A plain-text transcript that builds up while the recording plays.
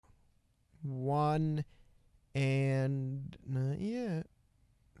1 and not yet.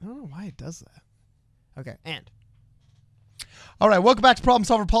 I don't know why it does that. Okay, and. All right, welcome back to Problem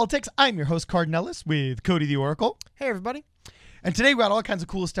Solver Politics. I'm your host, Cardinellis, with Cody the Oracle. Hey, everybody. And today we got all kinds of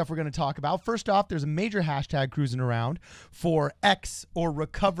cool stuff we're going to talk about. First off, there's a major hashtag cruising around for ex or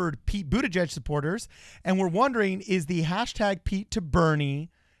recovered Pete Buttigieg supporters. And we're wondering, is the hashtag Pete to Bernie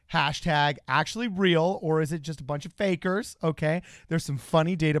hashtag actually real, or is it just a bunch of fakers? Okay, there's some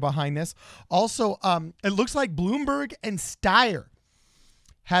funny data behind this. Also, it looks like Bloomberg and Steyer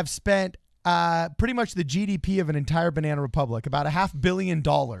have spent pretty much the GDP of an entire banana republic, about $500 million.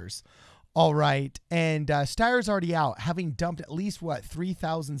 All right. And Steyer's already out, having dumped at least,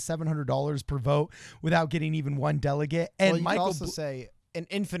 $3,700 per vote without getting even one delegate. And you Michael could also say an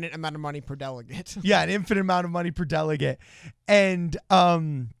infinite amount of money per delegate. Yeah, an infinite amount of money per delegate. And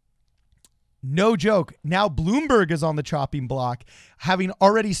no joke, now Bloomberg is on the chopping block, having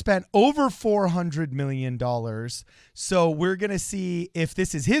already spent over $400 million. So we're going to see if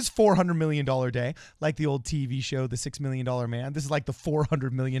this is his $400 million day, like the old TV show, The $6 Million Man. This is like the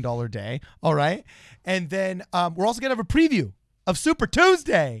 $400 million day. All right. And then we're also going to have a preview of Super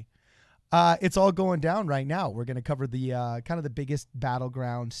Tuesday. It's all going down right now. We're going to cover the kind of the biggest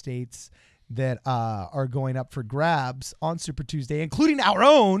battleground states that are going up for grabs on Super Tuesday, including our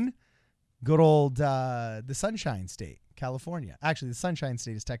own good old the Sunshine State, California. Actually, the Sunshine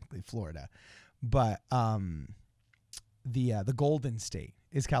State is technically Florida, but the Golden State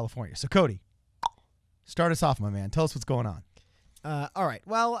is California. So, Cody, start us off, my man. Tell us what's going on. All right.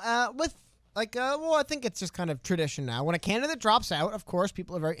 Well, I think it's just kind of tradition now. When a candidate drops out, of course,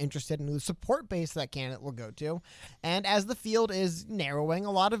 people are very interested in who the support base that candidate will go to. And as the field is narrowing,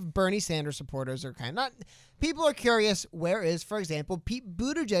 a lot of Bernie Sanders supporters are people are curious, where is, for example, Pete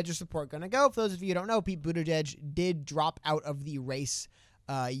Buttigieg's support going to go? For those of you who don't know, Pete Buttigieg did drop out of the race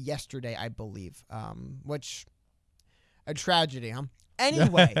yesterday, I believe, which a tragedy, huh?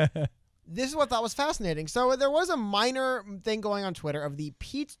 Anyway. This is what I thought was fascinating. So there was a minor thing going on Twitter of the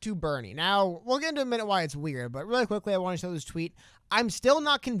Pete to Bernie. Now, we'll get into a minute why it's weird, but really quickly, I want to show this tweet. I'm still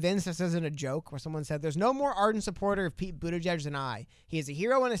not convinced this isn't a joke, where someone said, there's no more ardent supporter of Pete Buttigieg than I. He is a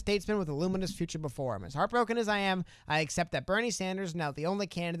hero and a statesman with a luminous future before him. As heartbroken as I am, I accept that Bernie Sanders is now the only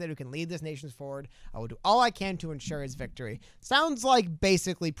candidate who can lead this nation forward. I will do all I can to ensure his victory. Sounds like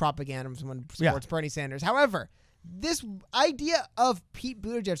basically propaganda from someone who supports Bernie Sanders. However, this idea of Pete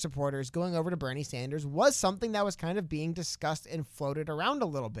Buttigieg supporters going over to Bernie Sanders was something that was kind of being discussed and floated around a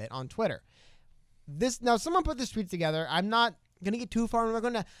little bit on Twitter. Now, someone put this tweet together. I'm not going to get too far. I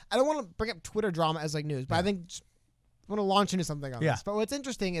don't want to bring up Twitter drama as like news, but I think I want to launch into something on this. But what's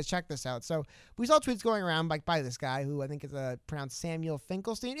interesting is, check this out. So we saw tweets going around by this guy who I think is pronounced Samuel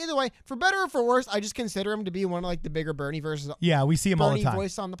Finkelstein. Either way, for better or for worse, I just consider him to be one of like the bigger Bernie versus we see him Bernie all the time.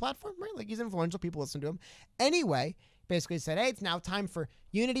 Voice on the platform, right? Like he's influential. People listen to him. Anyway, basically said, hey, it's now time for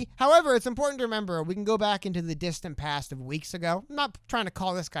unity. However, it's important to remember, we can go back into the distant past of weeks ago. I'm not trying to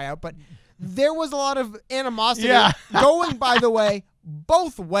call this guy out, but there was a lot of animosity going, by the way,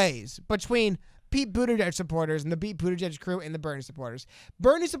 both ways between Pete Buttigieg supporters and the Pete Buttigieg crew and the Bernie supporters.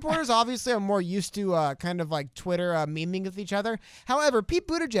 Bernie supporters obviously are more used to kind of like Twitter memeing with each other. However, Pete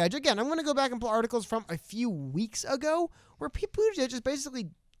Buttigieg, again, I'm going to go back and pull articles from a few weeks ago where Pete Buttigieg is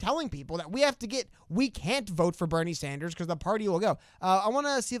basically telling people that we can't vote for Bernie Sanders because the party will go. I want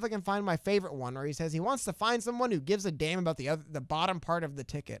to see if I can find my favorite one where he says he wants to find someone who gives a damn about the bottom part of the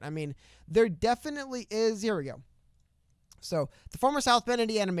ticket. I mean, there definitely is. Here we go. So the former South Bend,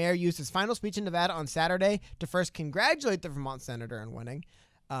 Indiana mayor used his final speech in Nevada on Saturday to first congratulate the Vermont senator on winning,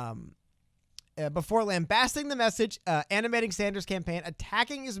 before lambasting the message, animating Sanders' campaign,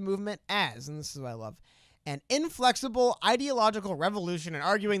 attacking his movement as, and this is what I love, an inflexible ideological revolution, and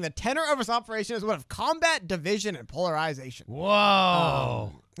arguing the tenor of his operation is one of combat, division, and polarization.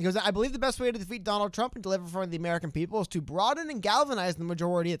 Whoa. He goes, I believe the best way to defeat Donald Trump and deliver for the American people is to broaden and galvanize the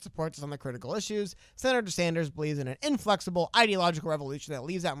majority that supports us on the critical issues. Senator Sanders believes in an inflexible ideological revolution that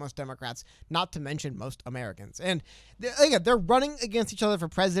leaves out most Democrats, not to mention most Americans. And again, they're running against each other for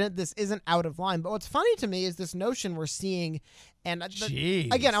president. This isn't out of line. But what's funny to me is this notion we're seeing. And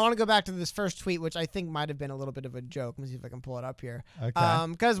again, I want to go back to this first tweet, which I think might have been a little bit of a joke. Let me see if I can pull it up here. Okay.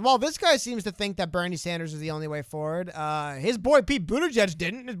 Because while this guy seems to think that Bernie Sanders is the only way forward, his boy Pete Buttigieg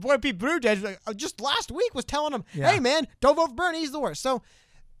didn't. His boy Pete Buttigieg just last week was telling him, hey, man, don't vote for Bernie. He's the worst. So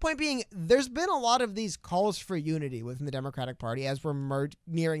Point being, there's been a lot of these calls for unity within the Democratic Party as we're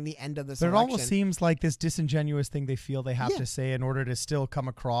nearing the end of this But election. it almost seems like this disingenuous thing they feel they have to say in order to still come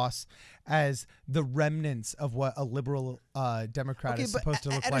across as the remnants of what a liberal Democrat is supposed to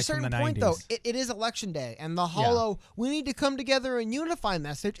look like from the 90s. At a certain point, though, it is election day, and the hollow, we need to come together and unify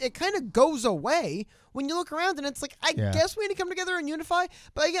message, it kind of goes away when you look around, and it's like, I guess we need to come together and unify.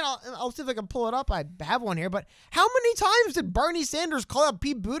 But again, I'll see if I can pull it up. I have one here. But how many times did Bernie Sanders call out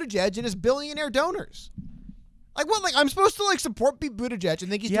Pete Buttigieg and his billionaire donors? Like, what? Like, I'm supposed to, like, support Pete Buttigieg and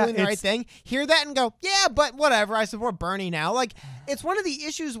think he's doing the right thing, hear that and go, yeah, but whatever, I support Bernie now. Like, it's one of the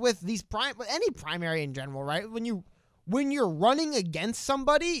issues with these any primary in general, right? When you're running against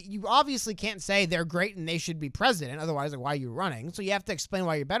somebody, you obviously can't say they're great and they should be president. Otherwise, like, why are you running? So you have to explain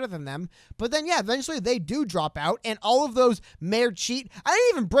why you're better than them. But then, eventually they do drop out, and all of those mayor cheat. I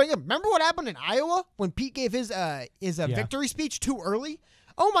didn't even bring up. Remember what happened in Iowa when Pete gave his victory speech too early?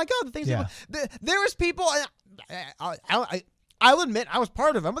 Oh my God, the things there was people. I'll admit I was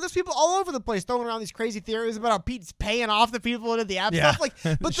part of them, but there's people all over the place throwing around these crazy theories about how Pete's paying off the people who did the app stuff. Like,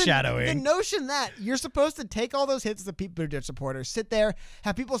 but the notion that you're supposed to take all those hits as a Pete Buttigieg supporter, sit there,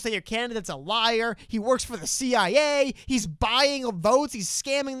 have people say your candidate's a liar, he works for the CIA, he's buying votes, he's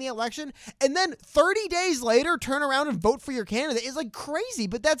scamming the election, and then 30 days later turn around and vote for your candidate is like crazy.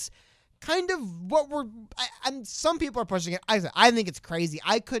 But that's kind of what and some people are pushing it. I think it's crazy.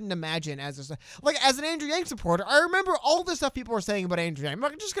 I couldn't imagine as an Andrew Yang supporter. I remember all the stuff people were saying about Andrew Yang. I'm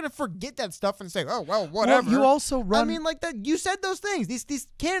not just going to forget that stuff and say, oh, well, whatever. Well, you also run. I mean, like that. You said those things. These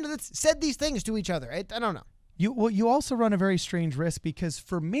candidates said these things to each other. I don't know. You also run a very strange risk because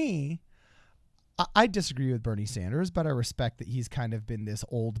for me, I disagree with Bernie Sanders, but I respect that he's kind of been this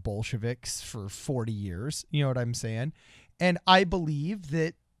old Bolsheviks for 40 years. You know what I'm saying? And I believe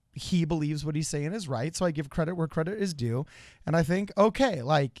that he believes what he's saying is right. So I give credit where credit is due. And I think, okay,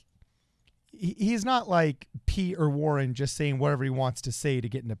 like he's not like Pete or Warren just saying whatever he wants to say to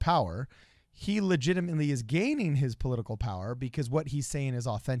get into power. He legitimately is gaining his political power because what he's saying is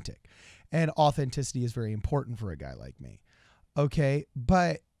authentic, and authenticity is very important for a guy like me. Okay.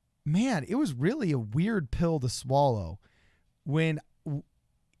 But man, it was really a weird pill to swallow when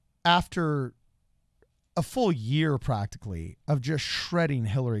after a full year practically of just shredding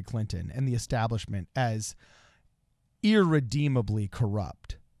Hillary Clinton and the establishment as irredeemably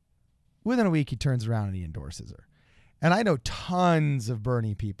corrupt. Within a week, he turns around and he endorses her. And I know tons of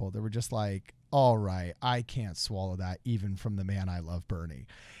Bernie people that were just like, all right, I can't swallow that even from the man I love, Bernie.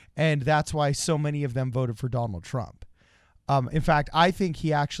 And that's why so many of them voted for Donald Trump. In fact, I think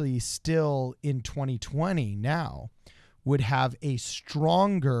he actually still in 2020 now would have a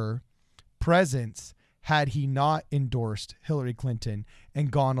stronger presence had he not endorsed Hillary Clinton and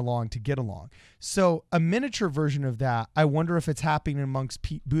gone along to get along. So a miniature version of that, I wonder if it's happening amongst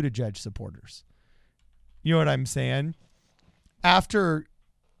Pete Buttigieg supporters. You know what I'm saying? After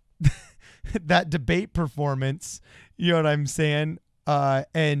that debate performance, you know what I'm saying?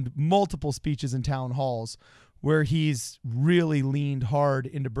 And multiple speeches in town halls where he's really leaned hard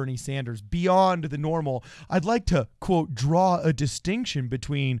into Bernie Sanders beyond the normal. I'd like to, quote, draw a distinction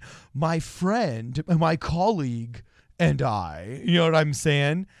between my friend, my colleague, and I. You know what I'm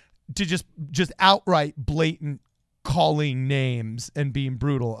saying? To just outright blatant calling names and being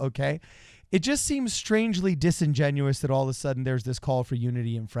brutal, okay? It just seems strangely disingenuous that all of a sudden there's this call for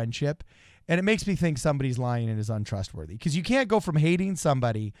unity and friendship. And it makes me think somebody's lying and is untrustworthy, because you can't go from hating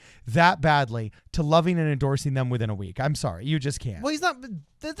somebody that badly to loving and endorsing them within a week. I'm sorry. You just can't. Well, he's not.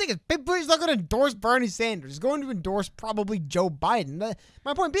 The thing is, Big Booty's not going to endorse Bernie Sanders. He's going to endorse probably Joe Biden.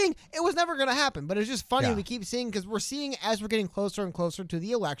 My point being, it was never going to happen. But it's just funny we keep seeing, because we're seeing as we're getting closer and closer to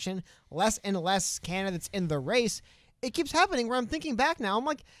the election, less and less candidates in the race. It keeps happening where I'm thinking back now. I'm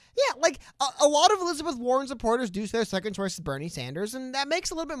like, yeah, like a lot of Elizabeth Warren supporters do say their second choice is Bernie Sanders, and that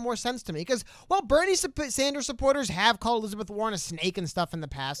makes a little bit more sense to me because, well, Bernie Sanders supporters have called Elizabeth Warren a snake and stuff in the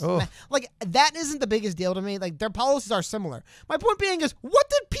past. Like, that isn't the biggest deal to me. Like, their policies are similar. My point being is, what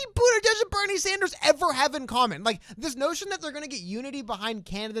did Pete Buttigieg and Bernie Sanders ever have in common? Like, this notion that they're going to get unity behind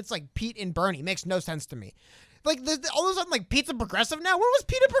candidates like Pete and Bernie makes no sense to me. Like, all of a sudden, like, Pete's a progressive now? When was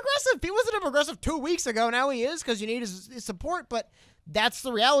Pete a progressive? Pete wasn't a progressive 2 weeks ago. Now he is because you need his support. But that's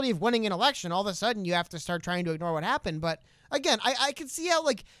the reality of winning an election. All of a sudden, you have to start trying to ignore what happened. But, again, I can see how,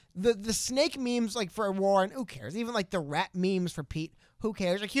 like, the snake memes, like, for Warren, who cares? Even, like, the rat memes for Pete, who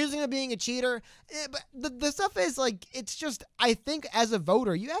cares? Accusing him of being a cheater. But the stuff is, like, it's just, I think as a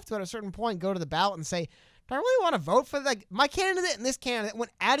voter, you have to, at a certain point, go to the ballot and say, do I really want to vote for like my candidate and this candidate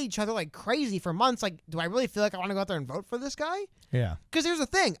went at each other like crazy for months? Like, do I really feel like I want to go out there and vote for this guy? Yeah. Because here's the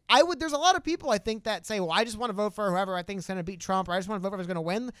thing. There's a lot of people I think that say, well, I just want to vote for whoever I think is going to beat Trump, or I just want to vote for who's going to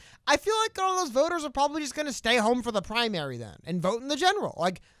win. I feel like all those voters are probably just going to stay home for the primary then and vote in the general.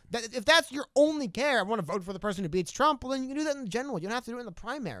 Like, if that's your only care, I want to vote for the person who beats Trump, well, then you can do that in the general. You don't have to do it in the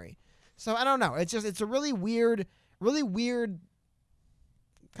primary. So I don't know. It's a really weird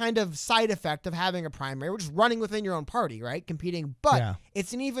kind of side effect of having a primary, which is running within your own party, right? Competing. But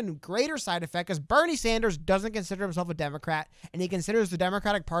it's an even greater side effect because Bernie Sanders doesn't consider himself a Democrat, and he considers the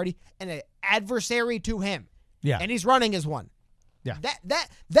Democratic Party an adversary to him. Yeah. And he's running as one. Yeah.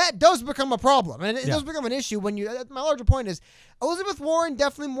 That does become a problem. And it does become an issue when my larger point is Elizabeth Warren,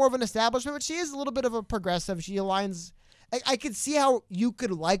 definitely more of an establishment, but she is a little bit of a progressive. She aligns. I could see how you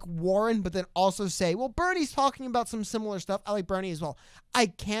could like Warren, but then also say, well, Bernie's talking about some similar stuff. I like Bernie as well. I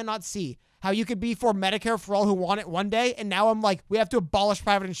cannot see how you could be for Medicare for all who want it one day, and now I'm like, we have to abolish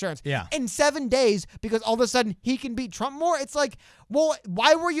private insurance. Yeah. In 7 days, because all of a sudden he can beat Trump more. It's like, well,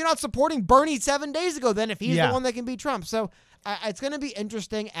 why were you not supporting Bernie 7 days ago then if he's the one that can beat Trump? So it's going to be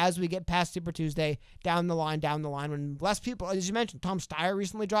interesting as we get past Super Tuesday down the line, when less people, as you mentioned, Tom Steyer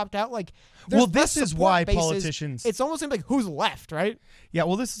recently dropped out. Like, well, this is why politicians. It's almost like who's left, right? Yeah,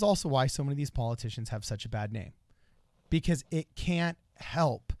 well, this is also why so many of these politicians have such a bad name, because it can't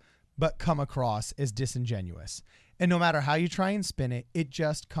help but come across as disingenuous. And no matter how you try and spin it, it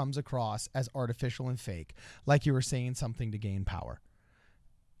just comes across as artificial and fake, like you were saying something to gain power.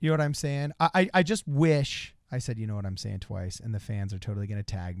 You know what I'm saying? I just wish. I said, you know what I'm saying twice, and the fans are totally going to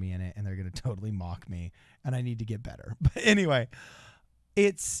tag me in it, and they're going to totally mock me, and I need to get better. But anyway,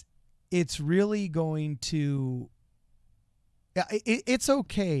 it's really going to, it's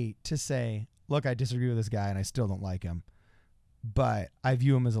okay to say, look, I disagree with this guy, and I still don't like him, but I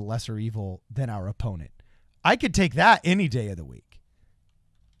view him as a lesser evil than our opponent. I could take that any day of the week.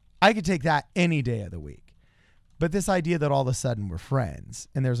 But this idea that all of a sudden we're friends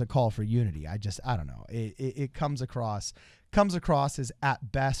and there's a call for unity, I don't know. It comes across as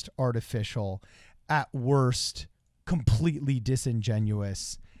at best artificial, at worst completely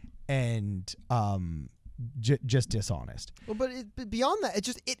disingenuous, and just dishonest. Well, but beyond that,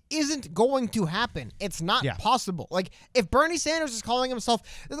 it isn't going to happen. It's not possible. Like, if Bernie Sanders is calling himself,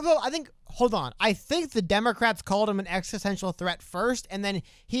 I think the Democrats called him an existential threat first, and then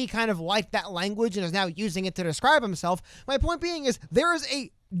he kind of liked that language and is now using it to describe himself. My point being is there is a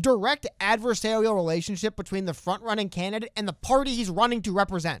direct adversarial relationship between the front-running candidate and the party he's running to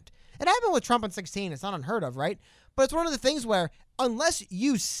represent. It happened with Trump in 2016. It's not unheard of, right? But it's one of the things where unless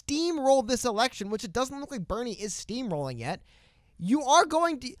you steamroll this election, which it doesn't look like Bernie is steamrolling yet, you are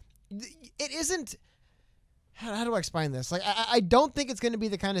going to... It isn't... How do I explain this? Like, I don't think it's going to be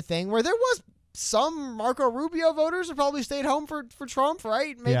the kind of thing where there was some Marco Rubio voters who probably stayed home for Trump,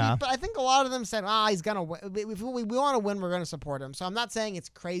 right? Maybe, but I think a lot of them said, he's going to win. If we want to win, we're going to support him. So I'm not saying it's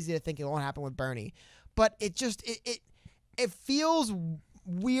crazy to think it won't happen with Bernie, but it just, it feels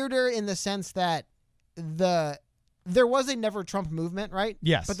weirder in the sense that there was a Never Trump movement, right?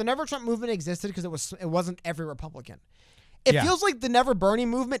 Yes. But the Never Trump movement existed because it wasn't every Republican. It feels like the Never Bernie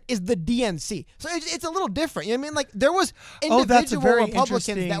movement is the DNC. So it's a little different. You know what I mean? Like, there was individual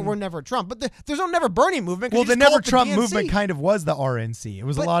Republicans that were Never Trump, but there's no Never Bernie movement. Well, the Never Trump movement kind of was the RNC. It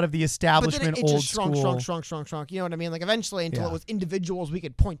was a lot of the establishment, but then it old just school. shrunk. You know what I mean? Like, eventually until it was individuals we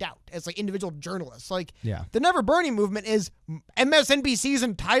could point out as like individual journalists. Like, the Never Bernie movement is MSNBC's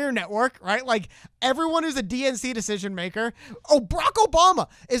entire network, right? Like, everyone who's a DNC decision maker. Oh, Barack Obama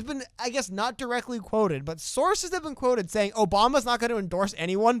has been, I guess, not directly quoted, but sources have been quoted saying Obama's not going to endorse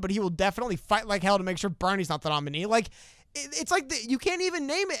anyone, but he will definitely fight like hell to make sure Bernie's not the nominee. Like, it's like you can't even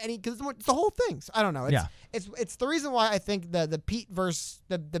name it any because it's the whole thing. So I don't know. It's the reason why I think the Pete versus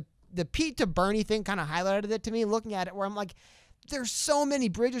the Pete to Bernie thing kind of highlighted it to me. Looking at it, where I'm like, there's so many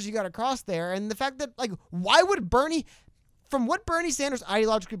bridges you got to cross there, and the fact that like, why would Bernie? From what Bernie Sanders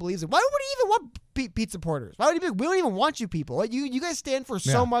ideologically believes in, why would he even want Pete supporters? Why would he be like, we don't even want you people. Like, you guys stand for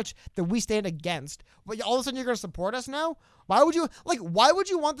so much that we stand against, but all of a sudden you're going to support us now? Why would you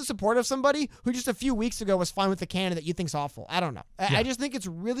want the support of somebody who just a few weeks ago was fine with the candidate you think's awful? I don't know. I just think it's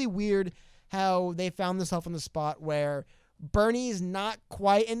really weird how they found themselves in the spot where Bernie's not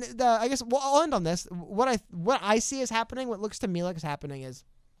quite, and I guess, well, I'll end on this. What I see is happening, what looks to me like is happening is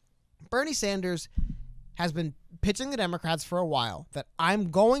Bernie Sanders has been pitching the Democrats for a while that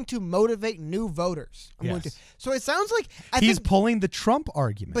I'm going to motivate new voters. So it sounds like he's pulling the Trump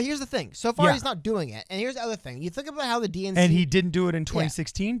argument. But here's the thing. So far, he's not doing it. And here's the other thing. You think about how the DNC... And he didn't do it in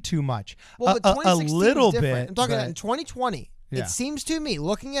 2016 too much. Well, but 2016 a little is different. bit. I'm talking about in 2020. Yeah. It seems to me,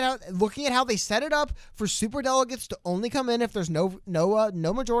 looking at how they set it up for super delegates to only come in if there's no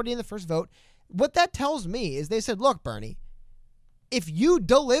majority in the first vote, what that tells me is they said, look, Bernie, if you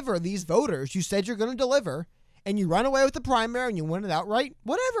deliver these voters you said you're going to deliver, and you run away with the primary and you win it outright,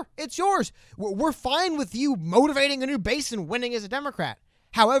 whatever, it's yours. We're fine with you motivating a new base and winning as a Democrat.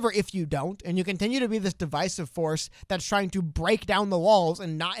 However, if you don't, and you continue to be this divisive force that's trying to break down the walls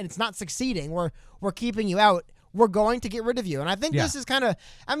and it's not succeeding, we're keeping you out, we're going to get rid of you. And I think this is kind of,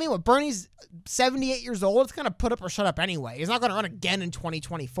 Bernie's 78 years old. It's kind of put up or shut up anyway. He's not going to run again in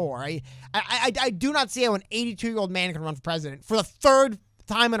 2024. I do not see how an 82-year-old man can run for president for the third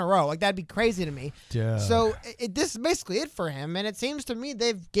time in a row. Like, that'd be crazy to me. Duh. So this is basically it for him, and it seems to me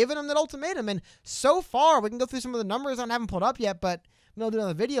they've given him that ultimatum. And so far, we can go through some of the numbers. I haven't pulled up yet, but I'll do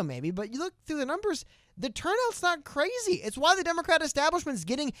another video maybe. But you look through the numbers, the turnout's not crazy. It's why the Democrat establishment's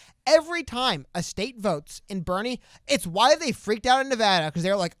getting every time a state votes in Bernie. It's why they freaked out in Nevada, because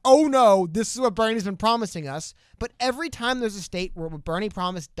they're like, oh no, this is what Bernie's been promising us. But every time there's a state where what Bernie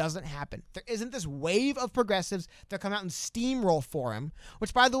promised doesn't happen, there isn't this wave of progressives that come out and steamroll for him,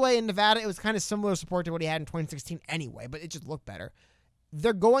 which, by the way, in Nevada, it was kind of similar support to what he had in 2016 anyway, but it just looked better.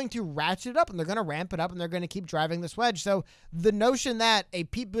 They're going to ratchet it up, and they're going to ramp it up, and they're going to keep driving this wedge. So the notion that a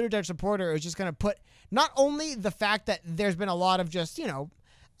Pete Buttigieg supporter is just going to put not only the fact that there's been a lot of just,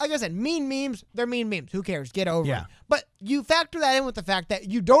 like I said, mean memes, they're mean memes. Who cares? Get over it. But you factor that in with the fact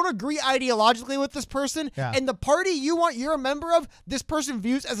that you don't agree ideologically with this person, and the party you're a member of, this person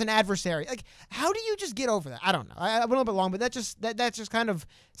views as an adversary. Like, how do you just get over that? I don't know. I went a little bit long, but that's just kind of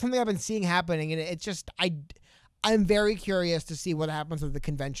something I've been seeing happening, and it's just I'm very curious to see what happens with the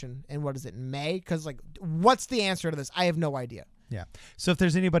convention and what is it in May? Because what's the answer to this? I have no idea. Yeah. So if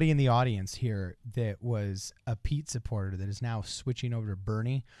there's anybody in the audience here that was a Pete supporter that is now switching over to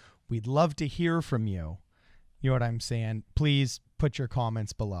Bernie, we'd love to hear from you. You know what I'm saying? Please put your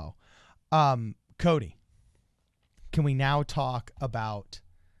comments below. Cody, can we now talk about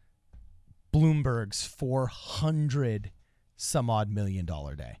Bloomberg's 400 some odd $1 million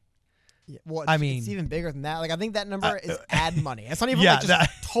day? Yeah, well, it's even bigger than that. I think that number is ad money. It's not even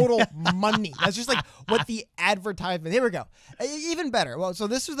total money. That's just what the advertisement. Here we go. Even better. Well, so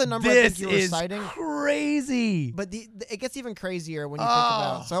this was the number I think you were citing. This is crazy. But it gets even crazier when you think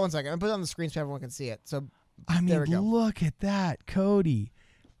about. So 1 second. I'm put it on the screen so everyone can see it. So there we go. Look at that, Cody.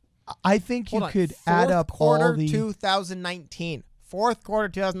 I think you could add up all the 2019. Fourth quarter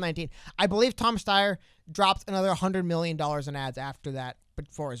 2019. I believe Tom Steyer dropped another $100 million in ads after that,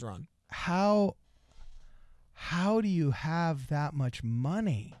 before his run. How do you have that much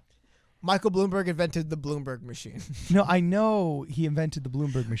money? Michael Bloomberg invented the Bloomberg machine. No, I know he invented the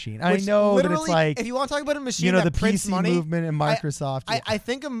Bloomberg machine. I know that it's like, if you want to talk about a machine that the prints PC money, movement and Microsoft. I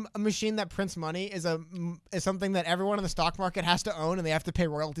think a machine that prints money is something that everyone in the stock market has to own, and they have to pay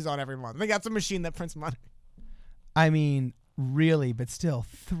royalties on every month. I think that's a machine that prints money. I mean, really, but still,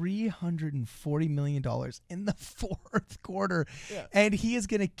 $340 million in the fourth quarter. Yeah. And he is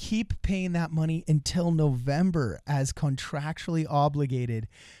going to keep paying that money until November as contractually obligated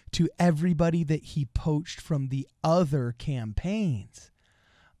to everybody that he poached from the other campaigns.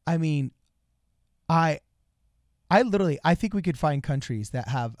 I mean, I think we could find countries that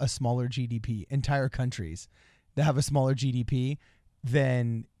have a smaller GDP, entire countries that have a smaller GDP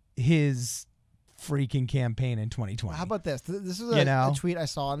than his freaking campaign in 2020. How about this? This is a tweet I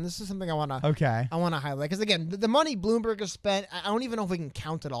saw, and this is something I want to highlight. Because again, the money Bloomberg has spent, I don't even know if we can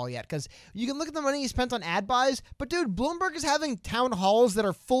count it all yet. Because you can look at the money he spent on ad buys, but dude, Bloomberg is having town halls that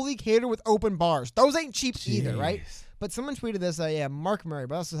are fully catered with open bars. Those ain't cheap either, right? But someone tweeted this. Mark Murray,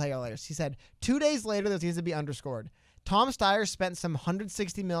 but this is hilarious. He said 2 days later, this needs to be underscored. Tom Steyer spent some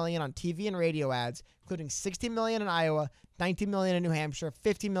 $160 million on TV and radio ads, including $60 million in Iowa, $19 million in New Hampshire,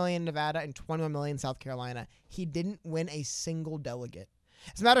 $50 million in Nevada, and $21 million in South Carolina. He didn't win a single delegate.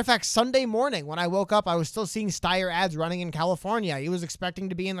 As a matter of fact, Sunday morning when I woke up, I was still seeing Steyer ads running in California. He was expecting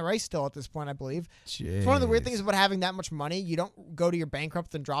to be in the race still at this point, I believe. Jeez. It's one of the weird things about having that much money. You don't go to your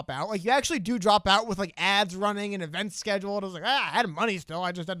bankrupt and drop out. You actually do drop out with ads running and events scheduled. I was I had money still.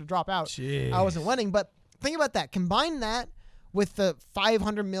 I just had to drop out. Jeez. I wasn't winning, but think about that. Combine that with the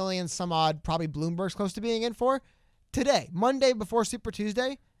 $500 million some odd probably Bloomberg's close to being in for. Today, Monday before Super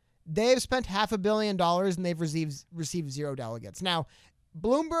Tuesday, they have spent $500 million and they've received 0 delegates. Now,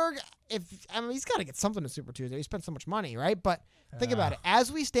 Bloomberg, he's got to get something to Super Tuesday. He spent so much money, right? But think about it.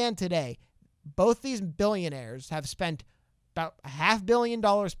 As we stand today, both these billionaires have spent about $500 million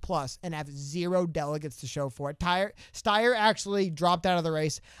plus and have 0 delegates to show for it. Steyer actually dropped out of the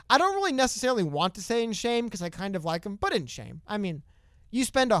race. I don't really necessarily want to say in shame because I kind of like him, but in shame. I mean, you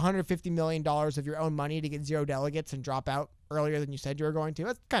spend $150 million of your own money to get 0 delegates and drop out earlier than you said you were going to.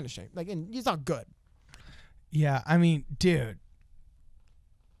 That's kind of shame. Like, and it's not good. Yeah, I mean, dude.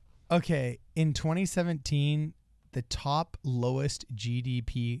 Okay, in 2017, the top lowest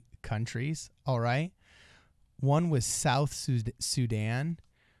GDP countries, all right? One was South Sudan,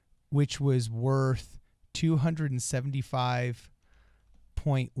 which was worth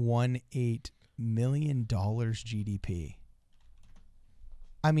 $275.18 million GDP.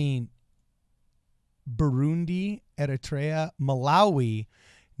 I mean, Burundi, Eritrea, Malawi,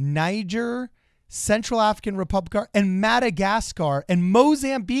 Niger, Central African Republic, and Madagascar, and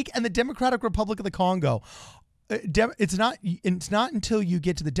Mozambique, and the Democratic Republic of the Congo. It's not until you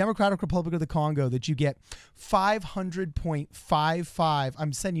get to the Democratic Republic of the Congo that you get 500.55.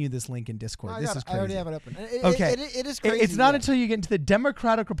 I'm sending you this link in Discord. This is crazy. I already have it open. Okay. It is crazy. It's not until you get into the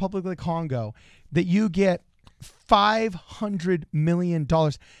Democratic Republic of the Congo that you get $500 million.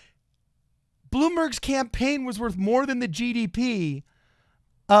 Bloomberg's campaign was worth more than the GDP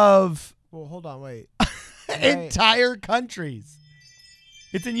of Well, hold on, wait. entire countries.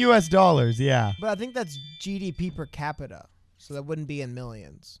 It's in U.S. dollars, yeah. But I think that's GDP per capita, so that wouldn't be in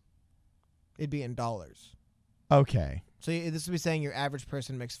millions. It'd be in dollars. Okay. So this would be saying your average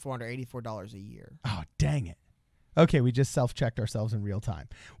person makes $484 a year. Oh, dang it. Okay, we just self-checked ourselves in real time.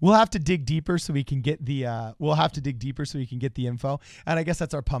 We'll have to dig deeper so we can get the info. And I guess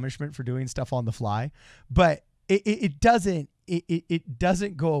that's our punishment for doing stuff on the fly. But it doesn't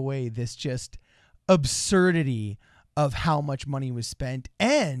go away, this just absurdity of how much money was spent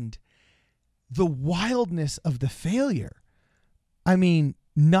and the wildness of the failure. I mean,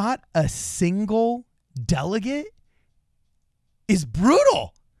 not a single delegate is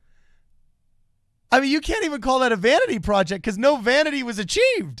brutal. I mean, you can't even call that a vanity project because no vanity was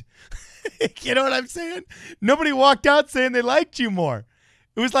achieved. You know what I'm saying? Nobody walked out saying they liked you more.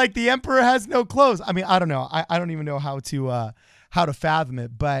 It was like the emperor has no clothes. I mean, I don't know. I don't even know how to fathom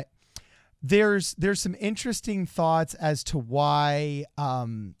it, but there's some interesting thoughts as to why a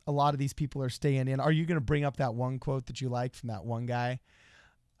lot of these people are staying in. Are you going to bring up that one quote that you liked from that one guy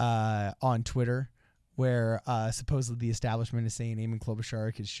on Twitter where supposedly the establishment is saying Amy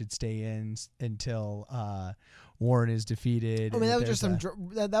Klobuchar should stay in until Warren is defeated? I mean, that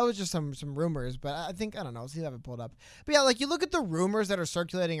was just some rumors, but I think, I don't know. Let's see if I have it pulled up. But yeah, like you look at the rumors that are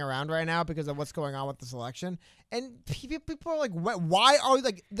circulating around right now because of what's going on with this election, and people are like, why are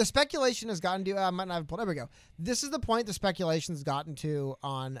like the speculation has gotten to? I might not have pulled. There we go. This is the point the speculation has gotten to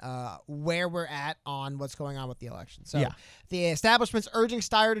on where we're at on what's going on with the election. So the establishment's urging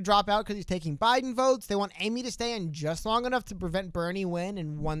Steyer to drop out because he's taking Biden votes. They want Amy to stay in just long enough to prevent Bernie win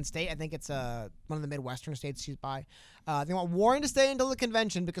in one state. I think it's one of the Midwestern states she's by. They want Warren to stay until the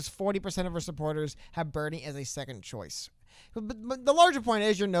convention because 40% of her supporters have Bernie as a second choice. But the larger point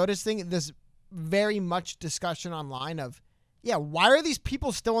is you're noticing this very much discussion online of, why are these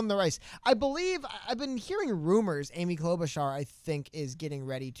people still in the race? I believe I've been hearing rumors Amy Klobuchar, I think, is getting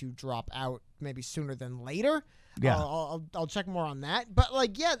ready to drop out maybe sooner than later. Yeah, I'll check more on that. But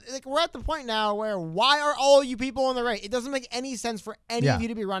we're at the point now where why are all you people in the race? It doesn't make any sense for any of you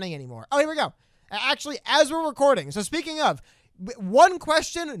to be running anymore. Oh, here we go. Actually, as we're recording. So speaking of, one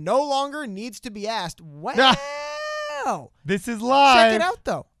question no longer needs to be asked. Wow. This is live. Check it out,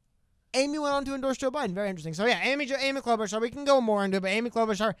 though. Amy went on to endorse Joe Biden. Very interesting. So, Amy Klobuchar, we can go more into it, but Amy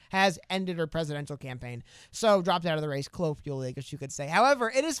Klobuchar has ended her presidential campaign. So, dropped out of the race, colloquially, I guess you could say.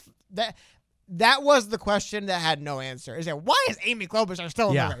 However, it is that was the question that had no answer. Is that why is Amy Klobuchar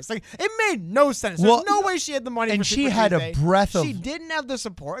still in the race? Like, it made no sense. There's no way she had the money and for Super she had Tuesday. a breath of... She didn't have the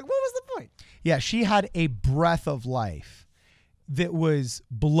support. What was the point? Yeah, she had a breath of life that was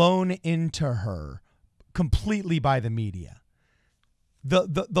blown into her completely by the media.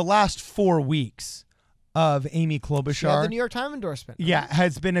 The last 4 weeks of Amy Klobuchar, she had the New York Times endorsement. Yeah,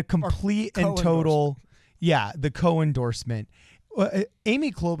 has been a complete and total, the co-endorsement.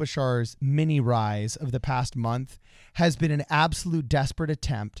 Amy Klobuchar's mini rise of the past month has been an absolute desperate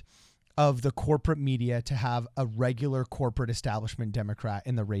attempt of the corporate media to have a regular corporate establishment Democrat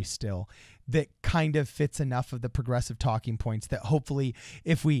in the race still that kind of fits enough of the progressive talking points that hopefully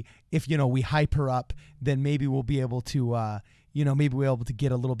if we hype her up, then maybe we'll be able to maybe we're able to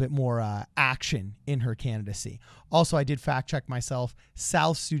get a little bit more action in her candidacy. Also, I did fact check myself.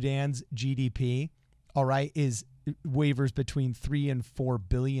 South Sudan's GDP, all right, wavers between $3 and $4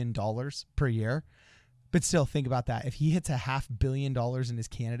 billion per year. But still, think about that. If he hits $500 million in his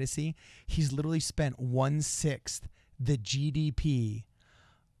candidacy, he's literally spent 1/6 the GDP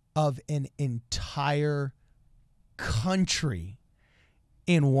of an entire country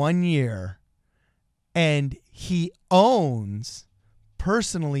in 1 year. And he owns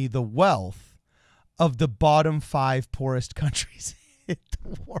personally the wealth of the bottom 5 poorest countries in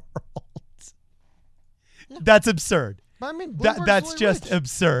the world. That's absurd. I mean, That's really just rich.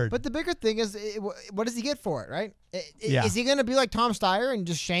 absurd. But the bigger thing is, what does he get for it, right? Yeah. Is he going to be like Tom Steyer and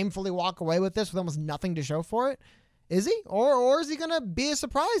just shamefully walk away with this with almost nothing to show for it? Is he? Or is he going to be a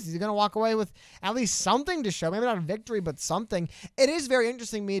surprise? Is he going to walk away with at least something to show? Maybe not a victory, but something. It is very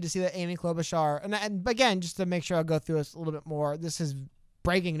interesting to me to see that Amy Klobuchar, and again, just to make sure I'll go through this a little bit more, this is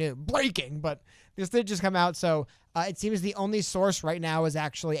breaking news. But this did just come out, so it seems the only source right now is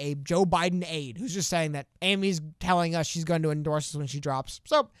actually a Joe Biden aide who's just saying that Amy's telling us she's going to endorse this when she drops.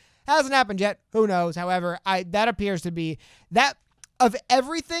 So, hasn't happened yet. Who knows? However, that appears to be that of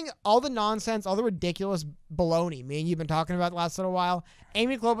everything, all the nonsense, all the ridiculous baloney me and you've been talking about the last little while,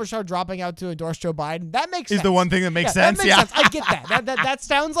 Amy Klobuchar dropping out to endorse Joe Biden, that makes sense. Is the one thing that makes sense. That makes sense. I get that. That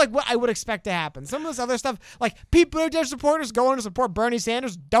sounds like what I would expect to happen. Some of this other stuff, like Pete Buttigieg supporters going to support Bernie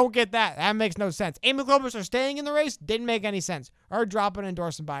Sanders, don't get that. That makes no sense. Amy Klobuchar staying in the race didn't make any sense. Her dropping and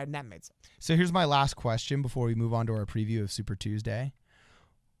endorsing Biden, that made sense. So here's my last question before we move on to our preview of Super Tuesday.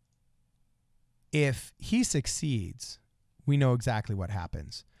 If he succeeds, we know exactly what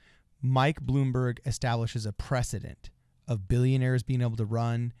happens. Mike Bloomberg establishes a precedent of billionaires being able to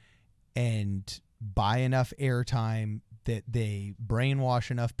run and buy enough airtime that they brainwash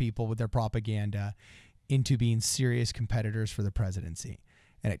enough people with their propaganda into being serious competitors for the presidency.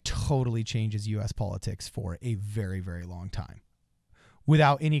 And it totally changes U.S. politics for a very, very long time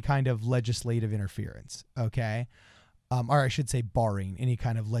without any kind of legislative interference, okay? Or I should say barring any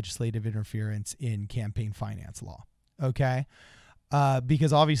kind of legislative interference in campaign finance law, okay?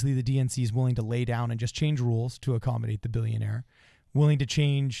 Because obviously the DNC is willing to lay down and just change rules to accommodate the billionaire, willing to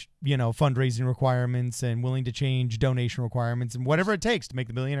change, fundraising requirements and willing to change donation requirements and whatever it takes to make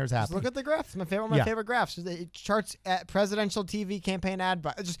the billionaires happy. Just look at the graphs. One of my favorite graphs. It charts at presidential TV campaign ad.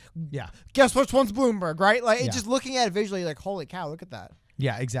 But guess which one's Bloomberg, right? Like just looking at it visually, like holy cow, look at that.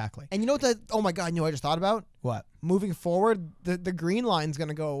 Yeah, exactly. And you know what? Oh my God! You know what I just thought about? What? Moving forward, the green line's going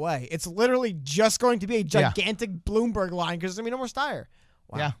to go away. It's literally just going to be a gigantic Bloomberg line because there's going to be no more Steyer.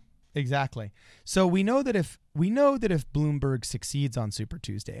 Wow. Yeah, exactly. So we know that if Bloomberg succeeds on Super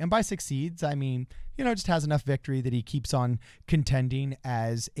Tuesday, and by succeeds I mean just has enough victory that he keeps on contending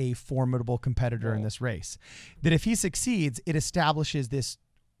as a formidable competitor in this race, that if he succeeds, it establishes this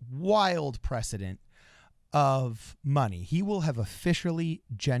wild precedent of money. He will have officially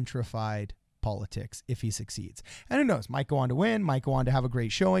gentrified politics if he succeeds. And who knows, might go on to win, might go on to have a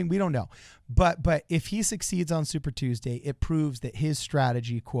great showing. We don't know. But if he succeeds on Super Tuesday, it proves that his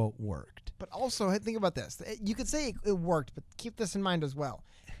strategy, quote, worked. But also, think about this. You could say it worked, but keep this in mind as well.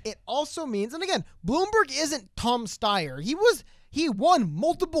 It also means, and again, Bloomberg isn't Tom Steyer. He won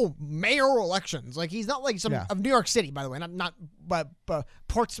multiple mayoral elections. Like he's not like some of New York City, by the way, not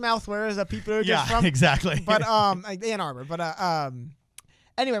Portsmouth, where is that people are just from? Exactly. But Ann Arbor. But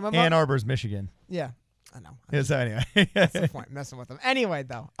anyway, Ann Arbor's Michigan. Yeah, I know. Yeah, so anyway, that's the point. Messing with them. Anyway,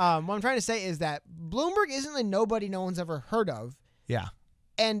 though, what I'm trying to say is that Bloomberg isn't a nobody no one's ever heard of. Yeah,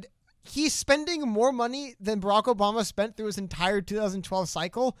 and he's spending more money than Barack Obama spent through his entire 2012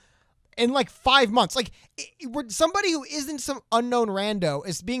 cycle in like 5 months. Like somebody who isn't some unknown rando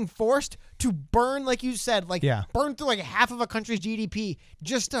is being forced to burn, like you said, burn through like half of a country's GDP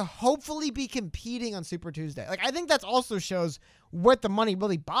just to hopefully be competing on Super Tuesday. Like I think that also shows what the money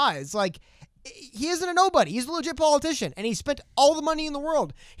really buys. Like he isn't a nobody. He's a legit politician and he spent all the money in the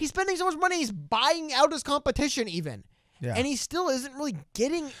world. He's spending so much money he's buying out his competition even. Yeah. And he still isn't really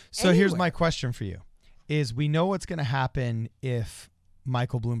getting anywhere. Here's my question for you. Is we know what's going to happen if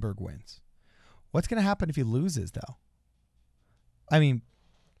Michael Bloomberg wins. What's going to happen if he loses, though? I mean,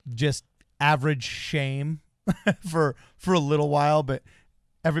 just average shame for a little while, but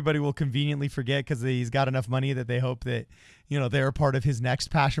everybody will conveniently forget because he's got enough money that they hope that, they're a part of his next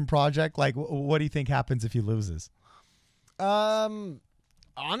passion project. Like, what do you think happens if he loses?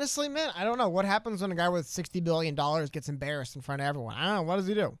 Honestly, man, I don't know. What happens when a guy with $60 billion gets embarrassed in front of everyone? I don't know. What does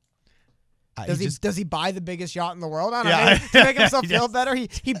he do? Does he buy the biggest yacht in the world? I don't know. To make himself feel better, he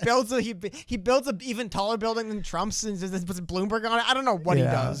builds a even taller building than Trump's and just puts Bloomberg on it. I don't know what he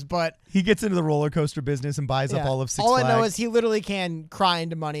does, but he gets into the roller coaster business and buys up all of Six Flags. All I know is he literally can cry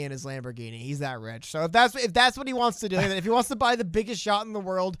into money in his Lamborghini. He's that rich. So if that's what he wants to do, if he wants to buy the biggest yacht in the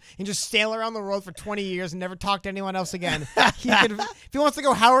world and just sail around the world for 20 years and never talk to anyone else again, he could. If he wants to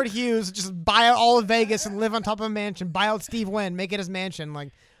go Howard Hughes, just buy out all of Vegas and live on top of a mansion, buy out Steve Wynn, make it his mansion,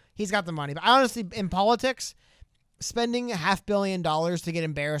 like. He's got the money. But honestly, in politics, spending $500 million to get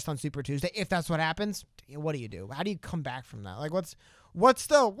embarrassed on Super Tuesday, if that's what happens, what do you do? How do you come back from that? Like, what's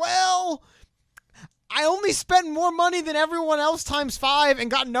the, I only spent more money than everyone else times 5 and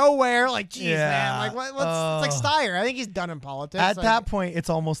got nowhere. Like, geez, man. Like, what's it's like Steyer. I think he's done in politics. At that point, it's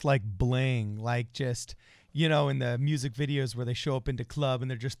almost like bling, like just, you know, in the music videos where they show up into club and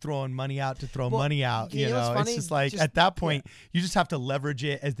they're just throwing money out to throw money out. You know, it's just like at that point, you just have to leverage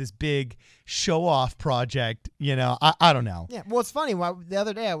it as this big show off project. You know, I don't know. Yeah. Well, it's funny. The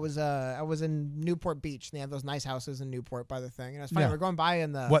other day I was in Newport Beach and they have those nice houses in Newport by the thing. And it's funny. We're going by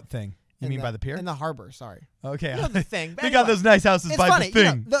in the what thing? You mean by the pier? In the harbor, sorry. Okay. You know the thing. They got those nice houses by funny, the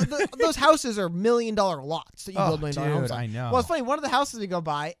thing. You know, those houses are $1 million lots that you build $1 million homes on. I know. Well, it's funny. One of the houses we go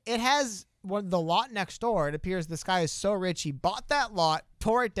by, it has the lot next door. It appears this guy is so rich, he bought that lot,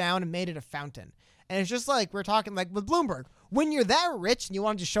 tore it down, and made it a fountain. And it's just like, we're talking like with Bloomberg. When you're that rich and you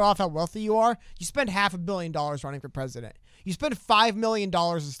want to just show off how wealthy you are, you spend $500 million running for president. You spend $5 million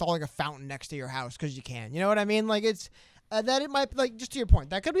installing a fountain next to your house because you can. You know what I mean? Like, it's... that it might, like, just to your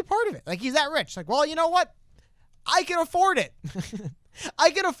point, that could be part of it. Like, he's that rich. Like, well, you know what? I can afford it. I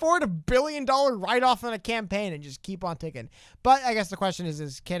can afford $1 billion write-off on a campaign and just keep on ticking. But I guess the question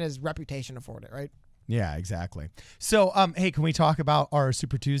is can his reputation afford it, right? Yeah, exactly. So, hey, can we talk about our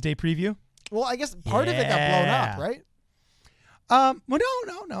Super Tuesday preview? Well, I guess part of it got blown up, right?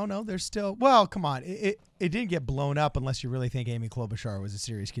 Well, no. There's still, well, come on. It didn't get blown up unless you really think Amy Klobuchar was a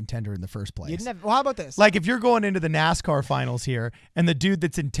serious contender in the first place. You didn't have, well, how about this? Like, if you're going into the NASCAR finals here and the dude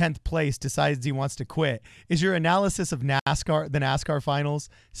that's in 10th place decides he wants to quit, is your analysis of the NASCAR finals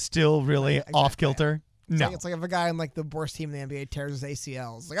still really off kilter? No. It's like if a guy on like the worst team in the NBA tears his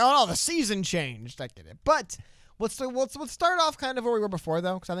ACL. It's like, oh no, the season changed. I get it. But let's start off kind of where we were before,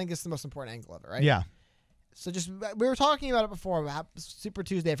 though, because I think it's the most important angle of it, right? Yeah. So we were talking about it before about Super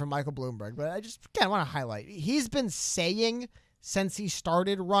Tuesday from Michael Bloomberg, but I just kind of want to highlight. He's been saying since he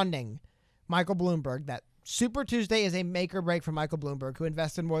started running, Michael Bloomberg, that Super Tuesday is a make or break for Michael Bloomberg, who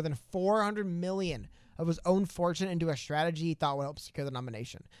invested more than $400 million of his own fortune into a strategy he thought would help secure the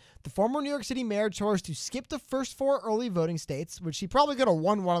nomination. The former New York City mayor chose to skip the first 4 early voting states, which he probably could have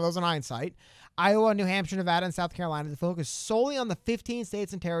won one of those in hindsight, Iowa, New Hampshire, Nevada, and South Carolina, to focus solely on the 15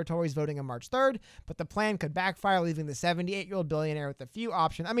 states and territories voting on March 3rd, but the plan could backfire, leaving the 78-year-old billionaire with a few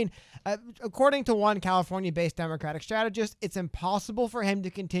options. I mean, according to one California-based Democratic strategist, it's impossible for him to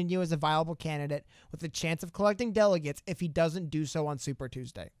continue as a viable candidate with a chance of collecting delegates if he doesn't do so on Super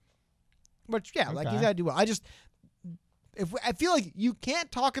Tuesday. Which, yeah, like, he's got to do well. I feel like you can't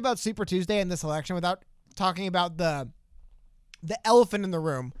talk about Super Tuesday in this election without talking about the elephant in the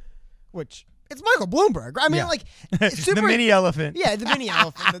room, which it's Michael Bloomberg. I mean, like, the mini elephant. Yeah, the mini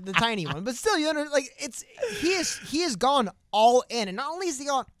elephant, the tiny one. But still, he has gone all in, and not only has he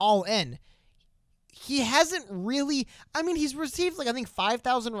gone all in, he hasn't really. I mean, he's received like I think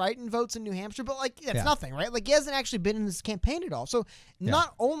 5,000 write-in votes in New Hampshire, but like that's nothing, right? Like he hasn't actually been in this campaign at all. So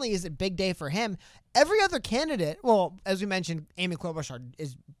not only is it big day for him, every other candidate. Well, as we mentioned, Amy Klobuchar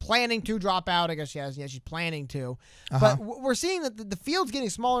is planning to drop out. I guess she's planning to. But we're seeing that the field's getting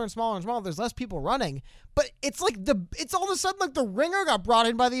smaller and smaller and smaller. There's less people running, but it's like it's all of a sudden like the ringer got brought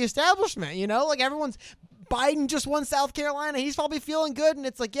in by the establishment. You know, like Biden just won South Carolina. He's probably feeling good, and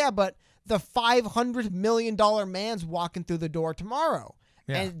it's like but the $500 million man's walking through the door tomorrow.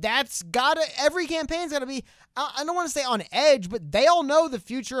 Yeah. And every campaign's got to be, I don't want to say on edge, but they all know the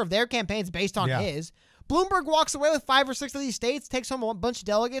future of their campaigns based on his. Bloomberg walks away with 5 or 6 of these states, takes home a bunch of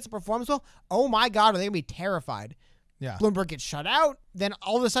delegates, and performs well. Oh my God, are they going to be terrified? Yeah. Bloomberg gets shut out. Then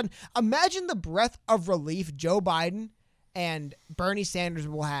all of a sudden, imagine the breath of relief Joe Biden and Bernie Sanders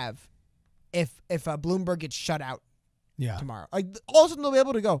will have if Bloomberg gets shut out tomorrow. Like, all of a sudden they'll be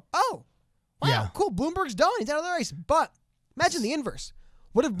able to go, oh, wow, cool, Bloomberg's done. He's out of the race. But imagine the inverse.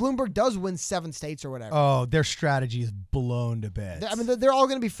 What if Bloomberg does win 7 states or whatever? Oh, their strategy is blown to bits. I mean, they're all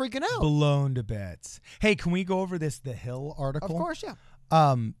going to be freaking out. Blown to bits. Hey, can we go over The Hill article? Of course,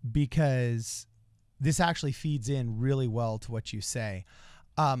 yeah. Because this actually feeds in really well to what you say.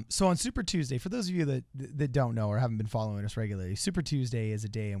 So on Super Tuesday, for those of you that don't know or haven't been following us regularly, Super Tuesday is a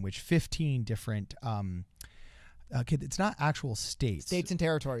day in which 15 different it's not actual states. States and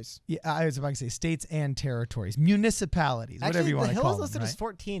territories. Yeah, I was about to say states and territories, municipalities, whatever you want to call them. The Hill is listed as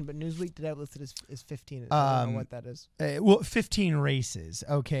 14, but Newsweek today listed as 15. I don't know what that is. 15 races,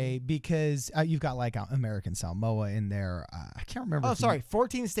 okay, because you've got like American Samoa in there. I can't remember. Oh, sorry,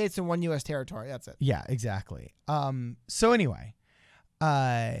 14 states and 1 U.S. territory. That's it. Yeah, exactly. So anyway,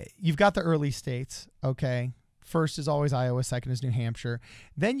 you've got the early states, okay. First is always Iowa, second is New Hampshire.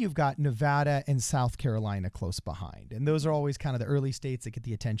 Then you've got Nevada and South Carolina close behind. And those are always kind of the early states that get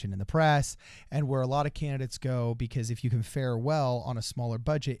the attention in the press and where a lot of candidates go, because if you can fare well on a smaller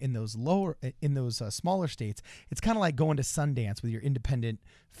budget in those smaller states, it's kind of like going to Sundance with your independent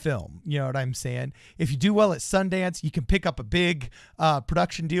film. You know what I'm saying? If you do well at Sundance, you can pick up a big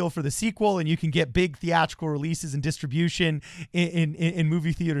production deal for the sequel, and you can get big theatrical releases and distribution in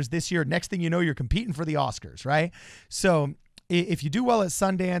movie theaters this year. Next thing you know, you're competing for the Oscars, right? So if you do well at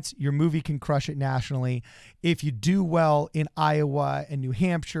Sundance, your movie can crush it nationally. If you do well in Iowa and New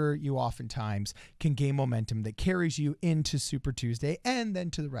Hampshire, you oftentimes can gain momentum that carries you into Super Tuesday and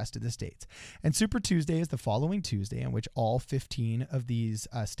then to the rest of the states. And Super Tuesday is the following Tuesday in which all 15 of these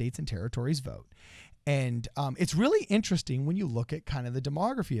states and territories vote. And it's really interesting when you look at kind of the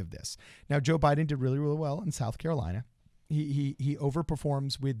demography of this. Now, Joe Biden did really, really well in South Carolina. He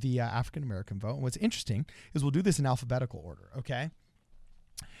overperforms with the African-American vote. And what's interesting is we'll do this in alphabetical order, okay?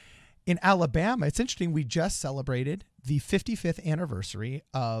 In Alabama, it's interesting. We just celebrated the 55th anniversary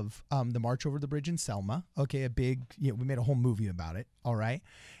of the March Over the Bridge in Selma. Okay, we made a whole movie about it, all right?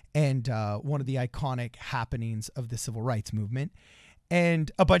 And one of the iconic happenings of the civil rights movement.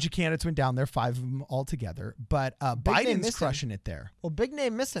 And a bunch of candidates went down there, 5 of them all together. But Biden's crushing it there. Well, big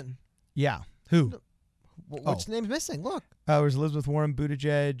name missing. Yeah. Who? Which name's missing? Look. It was Elizabeth Warren,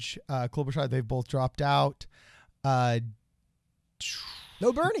 Buttigieg, Klobuchar. They've both dropped out. No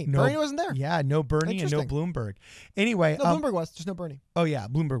Bernie. Bernie wasn't there. Yeah, no Bernie and no Bloomberg. Anyway. No, Bloomberg was. Just no Bernie. Oh, yeah.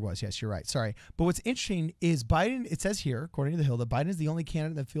 Bloomberg was. Yes, you're right. Sorry. But what's interesting is Biden, it says here, according to The Hill, that Biden is the only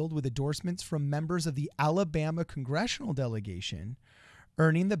candidate that filled with endorsements from members of the Alabama congressional delegation,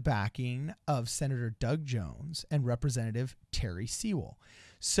 earning the backing of Senator Doug Jones and Representative Terry Sewell.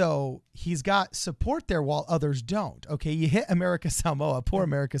 So he's got support there while others don't. Okay, you hit America Samoa, poor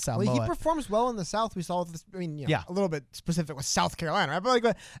America Samoa. Well, he performs well in the South. We saw this. I mean, a little bit specific with South Carolina, right? But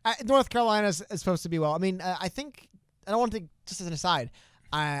like North Carolina is supposed to be well. I mean, I think I don't want to, just as an aside,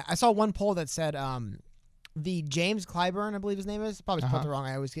 I saw one poll that said the James Clyburn, I believe his name is, probably spelled it wrong.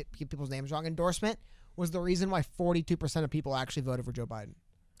 I always get people's names wrong. Endorsement was the reason why 42% of people actually voted for Joe Biden.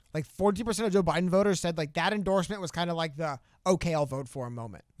 Like 42% of Joe Biden voters said like that endorsement was kind of like the okay, I'll vote for a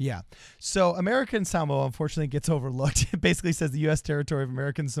moment. Yeah. So American Samoa unfortunately gets overlooked. It basically says the U.S. territory of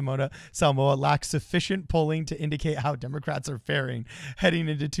American Samoa lacks sufficient polling to indicate how Democrats are faring heading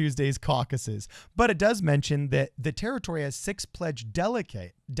into Tuesday's caucuses. But it does mention that the territory has 6 pledged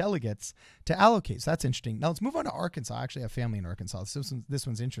delegates to allocate. So that's interesting. Now let's move on to Arkansas. I actually have family in Arkansas. So this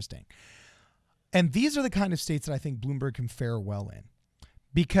one's interesting. And these are the kind of states that I think Bloomberg can fare well in,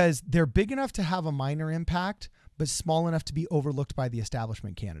 because they're big enough to have a minor impact, but small enough to be overlooked by the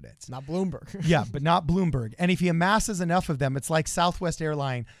establishment candidates. Not Bloomberg. Yeah, but not Bloomberg. And if he amasses enough of them, it's like Southwest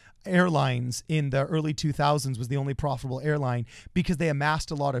Airlines in the early 2000s was the only profitable airline because they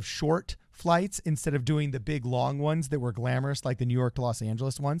amassed a lot of short flights instead of doing the big long ones that were glamorous, like the New York to Los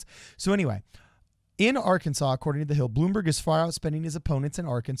Angeles ones. So anyway, in Arkansas, according to The Hill, Bloomberg is far outspending his opponents in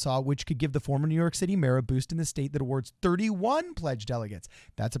Arkansas, which could give the former New York City mayor a boost in the state that awards 31 pledged delegates.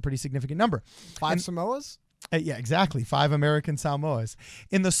 That's a pretty significant number. 5 Samoas? Yeah, exactly. 5 American Samoas.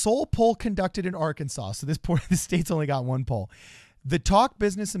 In the sole poll conducted in Arkansas, so the state's only got 1 poll, the Talk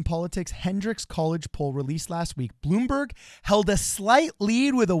Business and Politics Hendrix College poll released last week, Bloomberg held a slight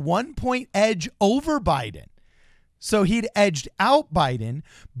lead with a 1-point edge over Biden. So he'd edged out Biden.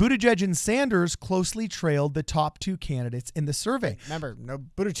 Buttigieg and Sanders closely trailed the top 2 candidates in the survey. Remember, no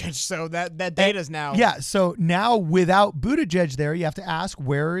Buttigieg, so that data's now. Yeah, so now without Buttigieg there, you have to ask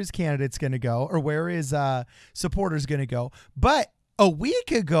where is candidates going to go or where is supporters going to go. But a week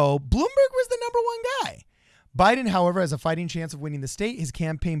ago, Bloomberg was the number 1 guy. Biden, however, has a fighting chance of winning the state. His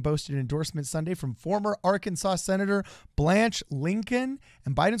campaign boasted an endorsement Sunday from former Arkansas Senator Blanche Lincoln,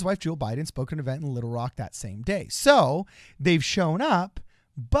 and Biden's wife, Jill Biden, spoke at an event in Little Rock that same day. So they've shown up,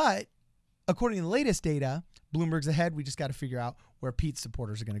 but according to the latest data, Bloomberg's ahead. We just got to figure out where Pete's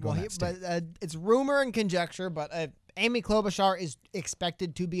supporters are going to go in that state. But it's rumor and conjecture, but Amy Klobuchar is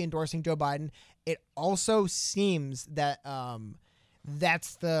expected to be endorsing Joe Biden. It also seems that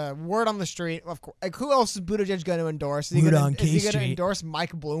that's the word on the street. Of course, like, who else is Buttigieg going to endorse? Is he going to endorse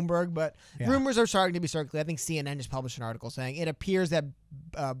Mike Bloomberg? But rumors are starting to be circulating. I think CNN just published an article saying it appears that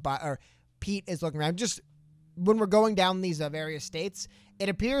Pete is looking around. Just when we're going down these various states, it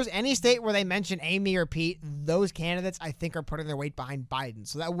appears any state where they mention Amy or Pete, those candidates, I think, are putting their weight behind Biden.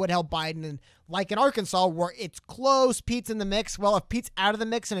 So that would help Biden. And like in Arkansas, where it's close, Pete's in the mix. Well, if Pete's out of the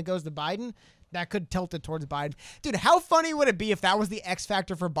mix and it goes to Biden, that could tilt it towards Biden. Dude, how funny would it be if that was the X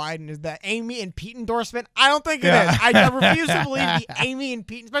factor for Biden, is the Amy and Pete endorsement? I don't think it is. I refuse to believe the Amy and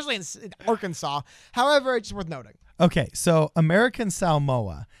Pete, especially in Arkansas. However, it's worth noting. Okay, so American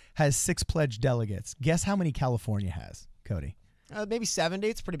Samoa has 6 pledged delegates. Guess how many California has, Cody? Maybe 70.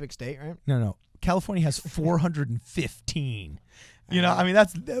 It's a pretty big state, right? No. California has 415. You know, I mean,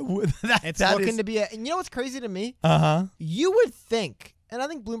 that's it's looking to be a. And you know what's crazy to me? You would think, and I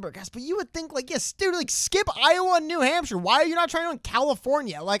think Bloomberg has, but you would think, like, yes, dude, like, skip Iowa and New Hampshire. Why are you not trying to in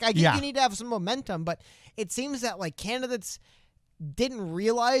California? Like, I get you need to have some momentum, but it seems that, like, candidates didn't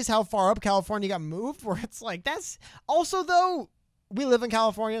realize how far up California got moved, where it's like, that's also, though, we live in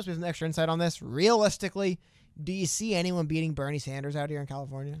California, so we have some extra insight on this. Realistically, do you see anyone beating Bernie Sanders out here in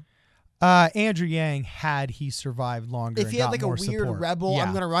California? Andrew Yang, had he survived longer, if he and had got like a more weird support. rebel,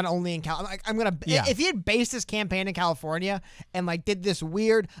 I'm gonna run only in Cal. Like, if he had based his campaign in California and like did this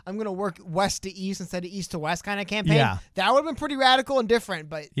weird, I'm gonna work west to east instead of east to west kind of campaign, that would have been pretty radical and different.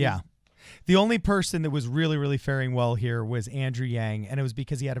 But the only person that was really, really faring well here was Andrew Yang, and it was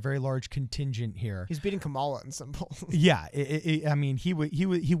because he had a very large contingent here. He's beating Kamala in some polls. I mean, he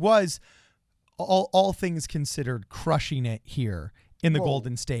was all things considered crushing it here in the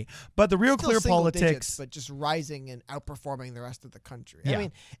Golden State. But the real clear politics, digits, but just rising and outperforming the rest of the country. I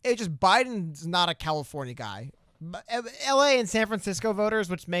mean, it just, Biden's not a California guy. But LA and San Francisco voters,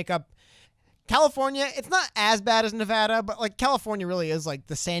 which make up California, it's not as bad as Nevada, but like California really is like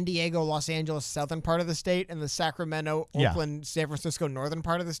the San Diego, Los Angeles southern part of the state, and the Sacramento, Oakland, San Francisco northern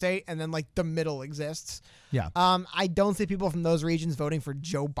part of the state, and then like the middle exists. I don't see people from those regions voting for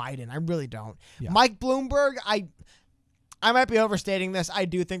Joe Biden. I really don't. Mike Bloomberg, I might be overstating this. I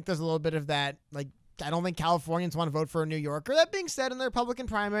do think there's a little bit of that. Like, I don't think Californians want to vote for a New Yorker. That being said, in the Republican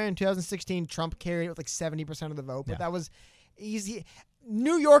primary in 2016, Trump carried it with like 70% of the vote, but that was easy.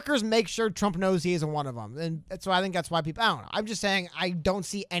 New Yorkers make sure Trump knows he isn't one of them. And so I think that's why people, I don't know. I'm just saying I don't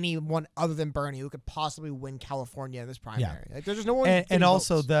see anyone other than Bernie who could possibly win California in this primary. Like, there's just no one. And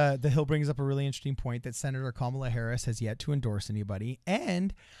also the Hill brings up a really interesting point that Senator Kamala Harris has yet to endorse anybody.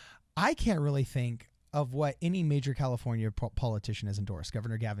 And I can't really think of what any major California politician has endorsed.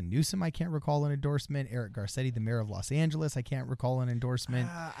 Governor Gavin Newsom, I can't recall an endorsement. Eric Garcetti, the mayor of Los Angeles, I can't recall an endorsement.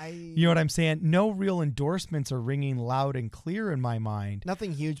 You know what I'm saying? No real endorsements are ringing loud and clear in my mind.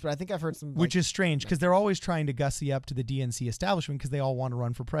 Nothing huge, but I think I've heard some. Which is strange, because they're always trying to gussy up to the DNC establishment because they all want to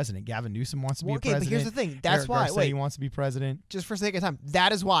run for president. Gavin Newsom wants to be a president. But here's the thing. That's Eric why. Garcetti wants to be president. Just for sake of time.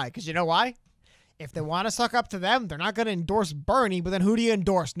 That is why. Because you know why? If they want to suck up to them, they're not going to endorse Bernie, but then who do you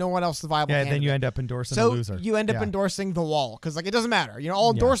endorse? No one else is a viable candidate. Then you end up endorsing a loser. So you end up endorsing the wall, because like it doesn't matter. You know,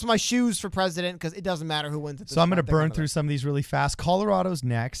 I'll endorse my shoes for president because it doesn't matter who wins. So I'm going to burn through some of these really fast. Colorado's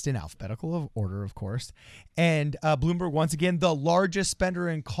next in alphabetical order, of course. And Bloomberg, once again, the largest spender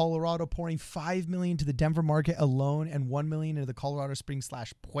in Colorado, pouring $5 million to the Denver market alone and $1 million into the Colorado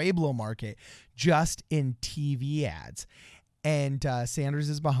Springs/Pueblo market just in TV ads. And Sanders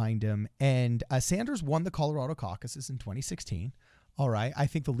is behind him. And Sanders won the Colorado caucuses in 2016. All right. I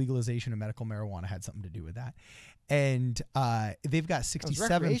think the legalization of medical marijuana had something to do with that. And they've got 67.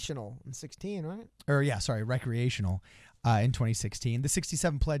 It was recreational in 16, right? Recreational in 2016. The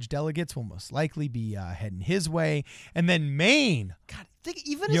 67 pledged delegates will most likely be heading his way. And then Maine. God, think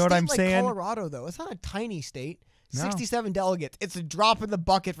even a state like Colorado, though, it's not a tiny state. 67 delegates. It's a drop in the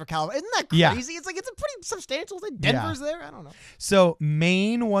bucket for California. Isn't that crazy? It's like it's a pretty substantial thing. Denver's there. I don't know. So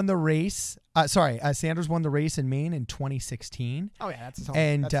Maine won the race. Sanders won the race in Maine in 2016. Oh yeah, that's his home.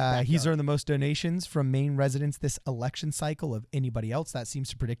 And he's earned the most donations from Maine residents this election cycle of anybody else. That seems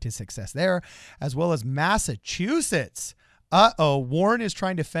to predict his success there, as well as Massachusetts. Warren is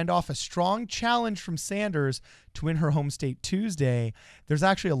trying to fend off a strong challenge from Sanders to win her home state Tuesday. There's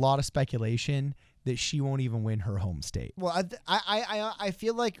actually a lot of speculation that she won't even win her home state. Well, I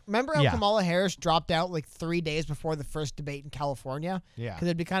feel like, remember how Kamala Harris dropped out like 3 days before the first debate in California? Yeah. Because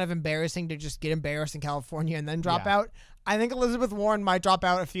it'd be kind of embarrassing to just get embarrassed in California and then drop out. I think Elizabeth Warren might drop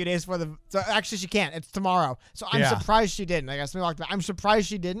out a few days before so actually, she can't. It's tomorrow. So I'm surprised she didn't. I guess I'm surprised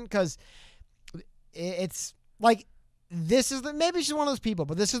she didn't, because it's like, maybe she's one of those people,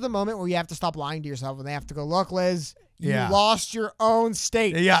 but this is the moment where you have to stop lying to yourself and they have to go, look, Liz, you lost your own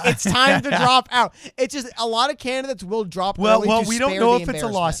state. Yeah. It's time to drop out. It's just a lot of candidates will drop early. Well, we don't know if it's a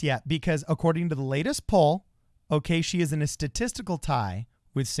loss yet, because according to the latest poll, she is in a statistical tie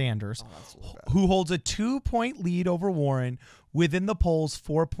with Sanders, who holds a 2-point lead over Warren within the poll's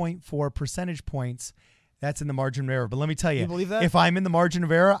 4.4 percentage points. That's in the margin of error. But let me tell you, believe that? If I'm in the margin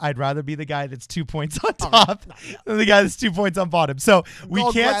of error, I'd rather be the guy that's 2 points on top than the guy that's 2 points on bottom. So we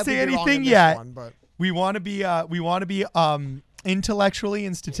can't say anything yet. We want to be intellectually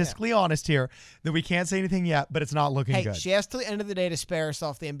and statistically honest here that we can't say anything yet, but it's not looking Hey, good. she has to the end of the day to spare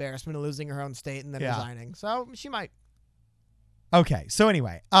herself the embarrassment of losing her own state and then Yeah. resigning. So she might. Okay, so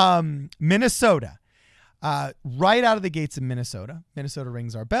anyway, Minnesota. Right out of the gates in Minnesota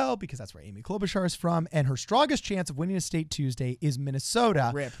rings our bell because that's where Amy Klobuchar is from, and her strongest chance of winning a state Tuesday is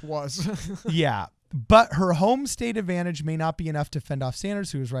Minnesota. Rip was. Yeah, but her home state advantage may not be enough to fend off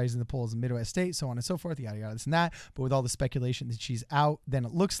Sanders, who is rising the polls in Midwest state, so on and so forth, yada, yada, this and that. But with all the speculation that she's out, then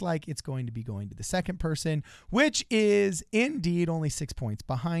it looks like it's going to be going to the second person, which is indeed only 6 points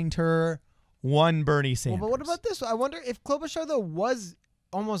behind her, one Bernie Sanders. Well, but what about this? I wonder if Klobuchar, though, was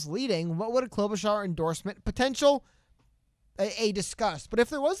almost leading, what would a Klobuchar endorsement potential a discuss? But if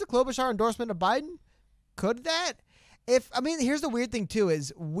there was a Klobuchar endorsement of Biden, could that? Here's the weird thing too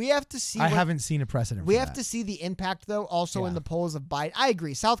is we have to see. I haven't seen a precedent. We for have that. to see the impact though. Also Yeah. in the polls of Biden, I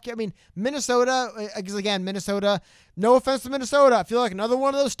agree. Minnesota. Because again, Minnesota. No offense to Minnesota, I feel like another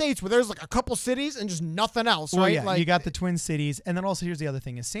one of those states where there's like a couple cities and just nothing else, Well, right? yeah, Like, you got the Twin Cities, and then also here's the other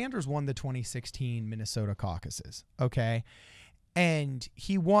thing: is Sanders won the 2016 Minnesota caucuses, okay, and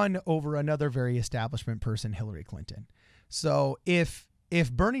he won over another very establishment person, Hillary Clinton. So if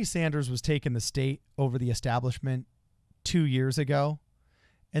Bernie Sanders was taking the state over the establishment 2 years ago,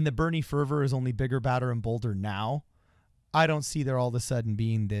 and the Bernie fervor is only bigger, badder, and bolder now, I don't see there all of a sudden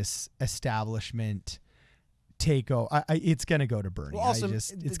being this establishment takeover. It's going to go to Bernie. Well, also,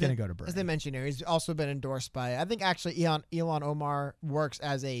 it's going to go to Bernie. As they mentioned here, he's also been endorsed by, I think actually Elon Omar works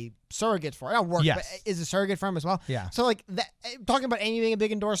as a surrogate for, not work, Yes. but is a surrogate for him as well. Yeah. So like that, talking about Amy being a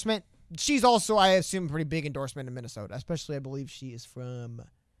big endorsement, she's also, I assume, a pretty big endorsement in Minnesota, especially I believe she is from,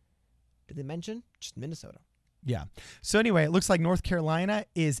 did they mention? Just Minnesota. Yeah. So anyway, it looks like North Carolina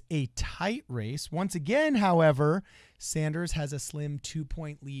is a tight race. Once again, however, Sanders has a slim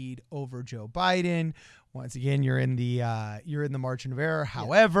 2-point lead over Joe Biden. Once again, you're in the margin of error.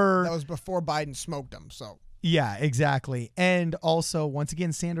 However, That was before Biden smoked him, so. yeah, exactly. And also, once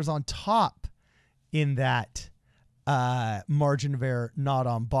again, Sanders on top in that margin of error, not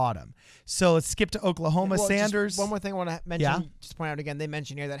on bottom. So let's skip to Oklahoma. Well, just Sanders. one more thing I want to mention, Yeah. just point out again, they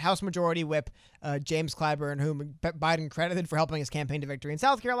mentioned here that House Majority Whip James Clyburn, whom Biden credited for helping his campaign to victory in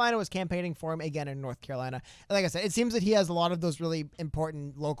South Carolina, was campaigning for him again in North Carolina. And like I said, it seems that he has a lot of those really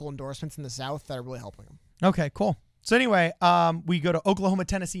important local endorsements in the South that are really helping him. Okay, cool. So anyway, we go to Oklahoma,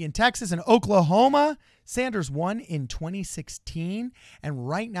 Tennessee, and Texas. In Oklahoma, Sanders won in 2016. And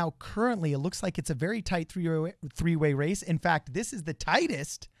right now, currently, it looks like it's a very tight three-way race. In fact, this is the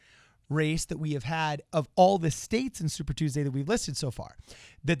tightest race that we have had of all the states in Super Tuesday that we've listed so far.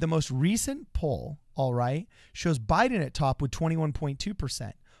 That the most recent poll, all right, shows Biden at top with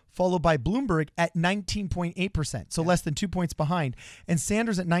 21.2%. Followed by Bloomberg at 19.8%, so less than 2 points behind, and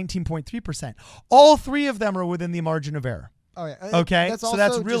Sanders at 19.3%. All three of them are within the margin of error. Oh yeah. Okay, so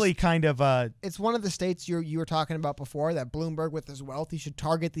that's also really just, kind of it's one of the states you were talking about before that Bloomberg, with his wealth, he should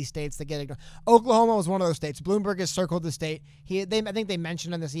target these states that get ignored. Oklahoma was one of those states. Bloomberg has circled the state. I think they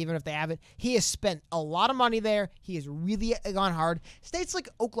mentioned on this, even if they haven't, he has spent a lot of money there. He has really gone hard. States like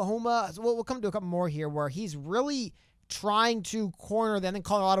Oklahoma, we'll come to a couple more here, where he's really trying to corner them. And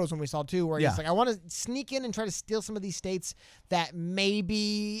Colorado was when we saw too, where he's like, I want to sneak in and try to steal some of these states that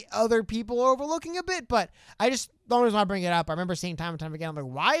maybe other people are overlooking a bit. But I just, the only reason I bring it up, I remember seeing time and time again, I'm like,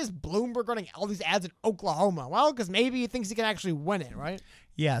 why is Bloomberg running all these ads in Oklahoma? Well, because maybe he thinks he can actually win it, right?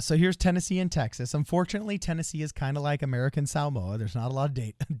 yeah. So here's Tennessee and Texas. Unfortunately, Tennessee is kind of like American Samoa. There's not a lot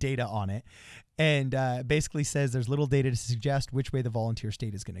of data on it. And basically says there's little data to suggest which way the volunteer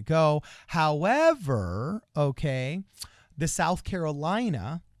state is going to go. However, okay, the South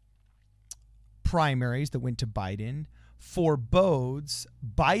Carolina primaries that went to Biden forebodes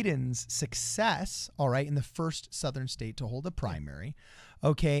Biden's success, all right, in the first southern state to hold a primary.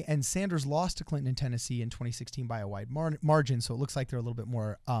 Okay, and Sanders lost to Clinton in Tennessee in 2016 by a wide margin, so it looks like they're a little bit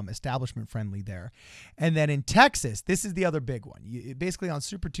more establishment friendly there. And then in Texas, this is the other big one. Basically on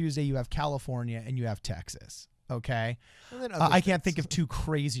Super Tuesday, you have California and you have Texas. Okay, And then I can't think of two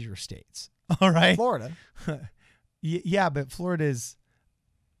crazier states. All right, Florida. yeah, but Florida's.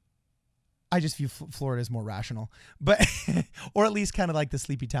 I just view Florida as more rational, but or at least kind of like the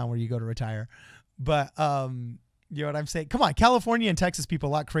sleepy town where you go to retire. But you know what I'm saying? Come on, California and Texas people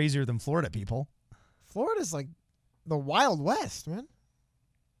are a lot crazier than Florida people. Florida's like the Wild West, man.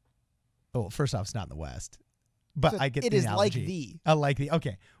 Oh, first off, it's not in the West, but So I get it the is analogy. like the. I like the.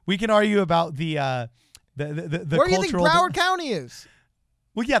 Okay, we can argue about the Where do you think cultural. Broward County is?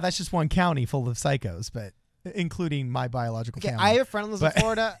 Well, yeah, that's just one county full of psychos, but including my biological Okay, family. I have a friend who lives in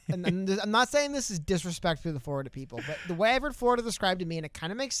Florida, and I'm not saying this is disrespect to the Florida people, but the way I've heard Florida described to me, and it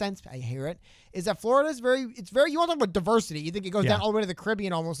kind of makes sense, I hear it, is that Florida is very, you want to talk about diversity. You think it goes Yeah. down all the way to the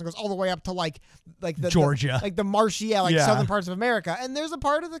Caribbean almost, and goes all the way up to like the Georgia. like the marshy, Yeah. southern parts of America. And there's a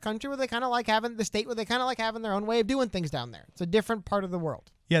part of the country where they kind of like having their own way of doing things down there. It's a different part of the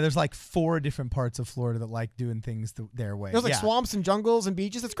world. Yeah, there's like 4 different parts of Florida that like doing things their way. There's like Yeah. swamps and jungles and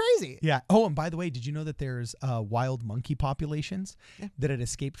beaches. It's crazy. Yeah. Oh, and by the way, did you know that there's wild monkey populations that had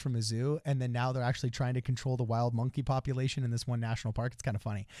escaped from a zoo, and then now they're actually trying to control the wild monkey population in this one national park? It's kind of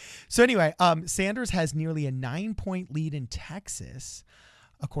funny. So anyway, Sanders has nearly a 9-point lead in Texas,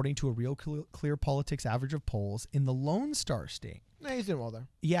 according to a Real Clear Politics average of polls in the Lone Star State. Yeah, he's doing well there.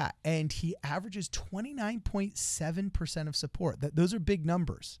 Yeah, and he averages 29.7% of support. Those are big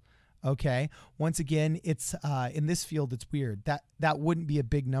numbers. Okay. Once again, it's in this field, it's weird. That wouldn't be a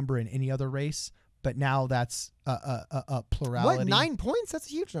big number in any other race, but now that's a plurality. What, 9 points? That's a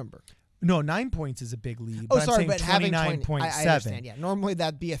huge number. No, 9 points is a big lead. Oh, but sorry, I'm but saying having 29.7. I understand. Yeah, normally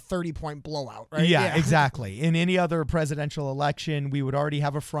that'd be a 30-point blowout, right? Yeah, exactly. In any other presidential election, we would already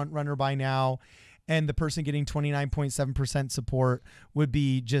have a front runner by now, and the person getting 29.7% support would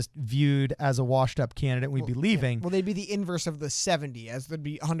be just viewed as a washed-up candidate. We'd be leaving. Well, they'd be the inverse of the 70, as they'd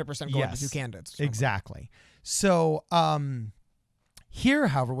be 100% going to two candidates. Exactly. So here,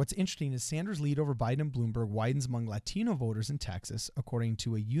 however, what's interesting is Sanders' lead over Biden and Bloomberg widens among Latino voters in Texas, according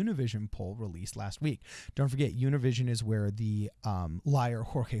to a Univision poll released last week. Don't forget, Univision is where the liar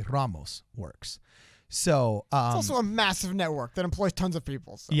Jorge Ramos works. So it's also a massive network that employs tons of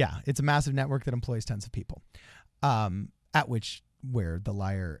people. So. Yeah, it's a massive network that employs tons of people, where the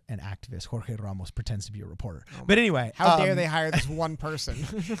liar and activist Jorge Ramos pretends to be a reporter. Oh but anyway, how dare they hire this one person?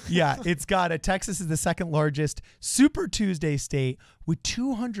 Yeah, it's got Texas is the second largest Super Tuesday state with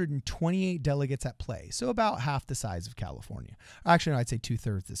 228 delegates at play. So about half the size of California. Actually, no, I'd say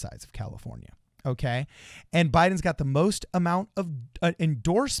 2/3 the size of California. Okay. And Biden's got the most amount of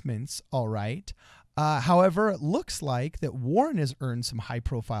endorsements. All right. However, it looks like that Warren has earned some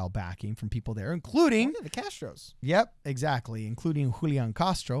high-profile backing from people there, including the Castros. Yep, exactly, including Julian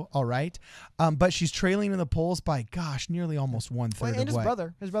Castro. All right, but she's trailing in the polls by nearly almost 1/3 and of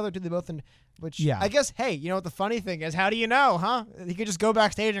his brother did they both, which Yeah. I guess. Hey, you know what the funny thing is? How do you know, huh? He could just go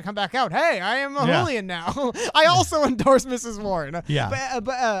backstage and come back out. Hey, I am a Julian now. I also endorse Mrs. Warren.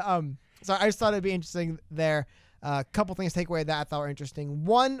 Yeah, so I just thought it'd be interesting there. A couple things to take away that I thought were interesting.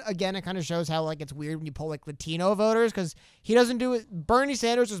 One, again, it kind of shows how it's weird when you pull Latino voters, because he doesn't do it. Bernie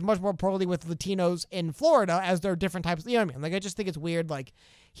Sanders is much more poorly with Latinos in Florida, as there are different types. You know what I mean? I just think it's weird.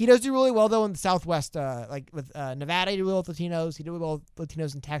 He does do really well though in the Southwest, with Nevada, he did well with Latinos. He did well with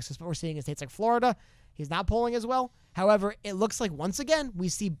Latinos in Texas. But we're seeing in states like Florida, he's not polling as well. However, it looks like once again we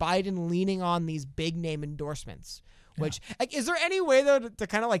see Biden leaning on these big name endorsements. Which, is there any way, though, to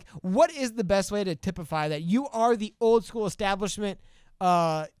kind of what is the best way to typify that you are the old school establishment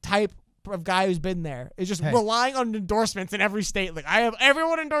type of guy who's been there? Is just relying on endorsements in every state.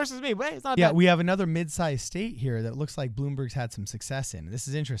 Everyone endorses me, but hey, it's not that. We have another mid-sized state here that looks like Bloomberg's had some success in. This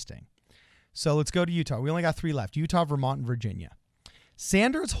is interesting. So let's go to Utah. We only got 3 left: Utah, Vermont, and Virginia.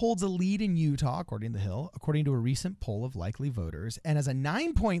 Sanders holds a lead in Utah, according to The Hill, according to a recent poll of likely voters, and has a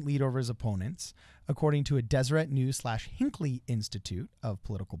 9-point lead over his opponents, according to a Deseret News/Hinckley Institute of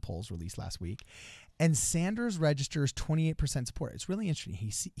political polls released last week. And Sanders registers 28% support. It's really interesting.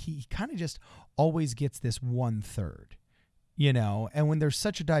 He kind of just always gets this 1/3, and when there's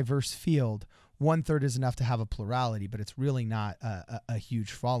such a diverse field, 1/3 is enough to have a plurality, but it's really not a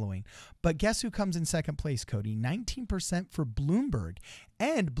huge following. But guess who comes in second place, Cody? 19% for Bloomberg.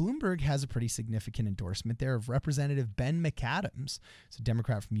 And Bloomberg has a pretty significant endorsement there of Representative Ben McAdams. It's a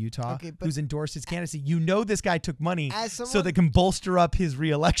Democrat from Utah who's endorsed his candidacy. This guy took money so they can bolster up his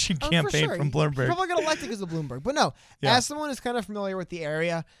re-election campaign from Bloomberg. He's probably going to elect it because of Bloomberg. But no, as someone who's kind of familiar with the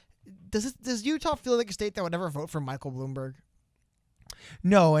area, does Utah feel like a state that would ever vote for Michael Bloomberg?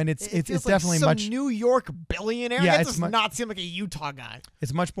 No, and it's definitely some much New York billionaire. Yeah, that does not seem like a Utah guy.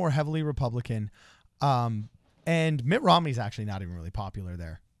 It's much more heavily Republican, and Mitt Romney's actually not even really popular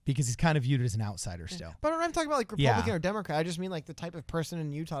there because he's kind of viewed as an outsider still. But I'm talking about Republican or Democrat. I just mean the type of person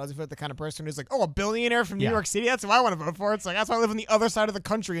in Utah doesn't feel like the kind of person who's a billionaire from New York City. That's who I want to vote for. It's that's why I live on the other side of the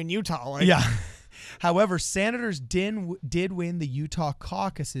country in Utah. However, senators did win the Utah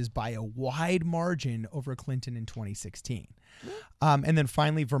caucuses by a wide margin over Clinton in 2016. And then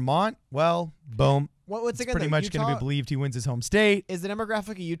finally, Vermont, boom. What's It's again? pretty much going to be believed he wins his home state. Is the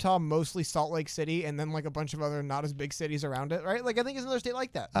demographic of Utah mostly Salt Lake City and then like a bunch of other not as big cities around it, right? Like I think it's another state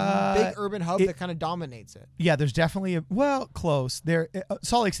like that. Big urban hub that kind of dominates it. Yeah, there's definitely close.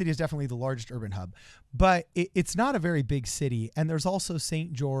 Salt Lake City is definitely the largest urban hub, but it's not a very big city. And there's also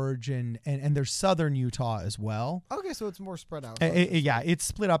St. George and there's southern Utah as well. Okay, so it's more spread out. Yeah, it's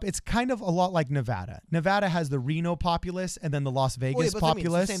split up. It's kind of a lot like Nevada. Nevada has the Reno populace and then the Las Vegas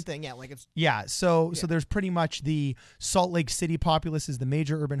populace. It's the same thing, yeah. Like it's so there's pretty much the Salt Lake City populace is the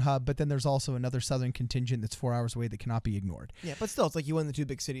major urban hub, but then there's also another southern contingent that's 4 hours away that cannot be ignored. Yeah, but still, it's like you win the two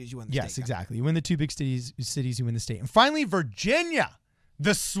big cities, you win the state. Yes, exactly. You win the two big cities, you win the state. And finally, Virginia,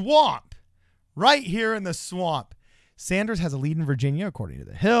 the swamp, right here in the swamp. Sanders has a lead in Virginia, according to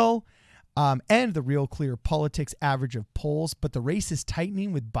The Hill, and the Real Clear Politics average of polls, but the race is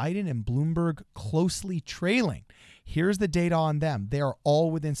tightening with Biden and Bloomberg closely trailing. Here's the data on them. They are all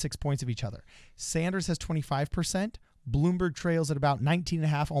within 6 points of each other. Sanders has 25%. Bloomberg trails at about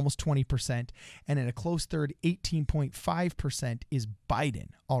 19.5%, almost 20%. And in a close third, 18.5% is Biden.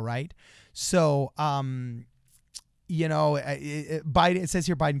 All right. So, Biden, it says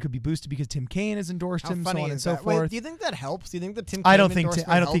here Biden could be boosted because Tim Kaine has endorsed him, so on and so forth. Wait, do you think that helps? Do you think that Tim Kaine I don't think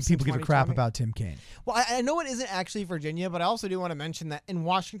helps people give a crap about Tim Kaine. Well, I know it isn't actually Virginia, but I also do want to mention that in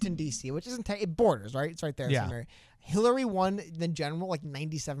Washington, D.C., which isn't it borders, right? It's right there. Yeah. Somewhere. Hillary won the general like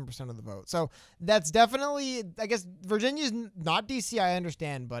 97% of the vote. So that's definitely, I guess, Virginia's not D.C., I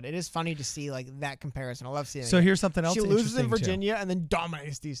understand, but it is funny to see like that comparison. I love seeing it. So here's something else. She loses in interesting, Virginia and then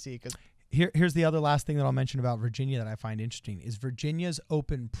dominates D.C. because Here's the other last thing that I'll mention about Virginia that I find interesting is Virginia's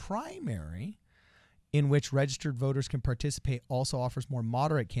open primary, in which registered voters can participate, also offers more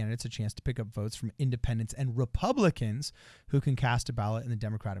moderate candidates a chance to pick up votes from independents and Republicans who can cast a ballot in the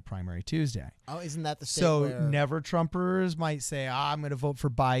Democratic primary Tuesday. Oh, isn't that the state So where... never-Trumpers might say, I'm going to vote for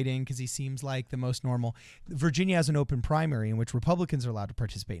Biden because he seems like the most normal. Virginia has an open primary in which Republicans are allowed to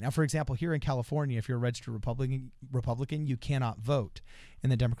participate. Now, for example, here in California, if you're a registered Republican, you cannot vote in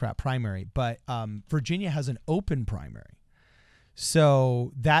the Democrat primary. But Virginia has an open primary.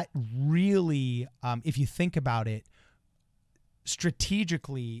 So that really, if you think about it,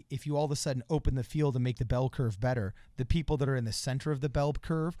 strategically, if you all of a sudden open the field and make the bell curve better, the people that are in the center of the bell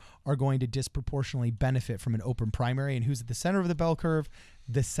curve are going to disproportionately benefit from an open primary. And who's at the center of the bell curve?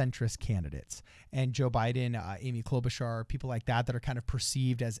 The centrist candidates. And Joe Biden, Amy Klobuchar, people like that are kind of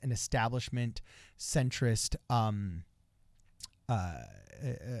perceived as an establishment centrist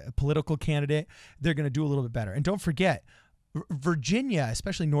political candidate. They're going to do a little bit better. And don't forget, Virginia,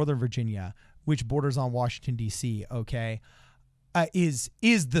 especially Northern Virginia, which borders on Washington, D.C., okay, is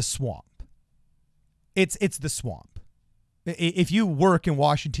the swamp. It's the swamp. If you work in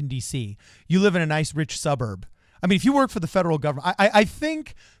Washington, D.C., you live in a nice, rich suburb. I mean, if you work for the federal government, I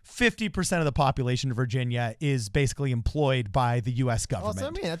think 50% of the population of Virginia is basically employed by the U.S. government.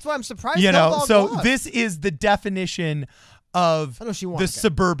 Well, that's why I'm surprised. So this is the definition of the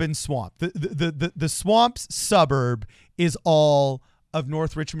suburban swamp. The swamp's suburb is all of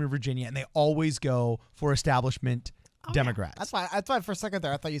North Richmond, Virginia, and they always go for establishment Democrats. Yeah. That's why for a second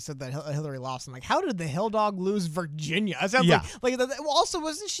there I thought you said that Hillary lost. I'm like, how did the Hill Dog lose Virginia? It sounds like also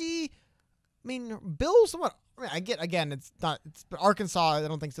wasn't she? I mean, Bill somewhat. I get again. It's not. It's but Arkansas. I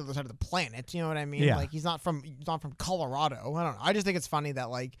don't think it's the other side of the planet. You know what I mean? Yeah. Like he's not from Colorado. I don't know. I just think it's funny that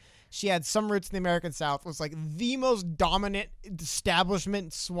like she had some roots in the American South. Was like the most dominant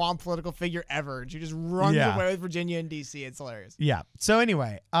establishment swamp political figure ever. And she just runs away with Virginia and D.C. It's hilarious. Yeah. So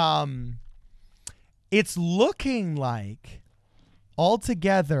anyway, it's looking like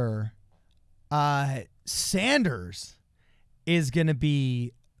altogether, Sanders is going to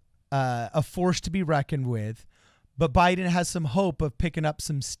be a force to be reckoned with, but Biden has some hope of picking up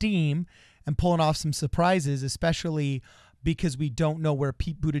some steam and pulling off some surprises, especially because we don't know where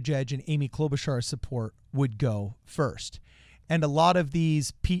Pete Buttigieg and Amy Klobuchar's support would go first. And a lot of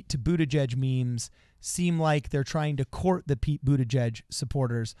these Pete to Buttigieg memes seem like they're trying to court the Pete Buttigieg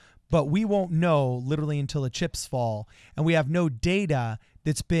supporters, but we won't know literally until the chips fall. And we have no data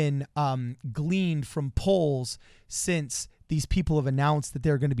that's been gleaned from polls since these people have announced that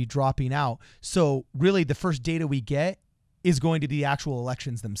they're going to be dropping out. So really the first data we get is going to be the actual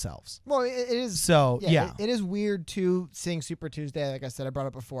elections themselves. Well, it is. So, yeah. It is weird, too, seeing Super Tuesday, like I said, I brought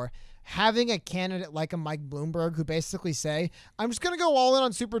it before, having a candidate like a Mike Bloomberg who basically say, I'm just going to go all in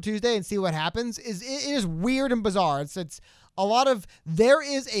on Super Tuesday and see what happens, it is weird and bizarre. It's there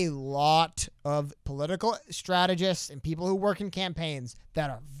is a lot of political strategists and people who work in campaigns that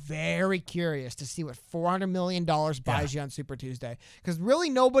are very curious to see what $400 million buys you on Super Tuesday. Because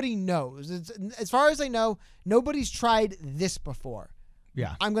really nobody knows. As far as I know, nobody's tried this before.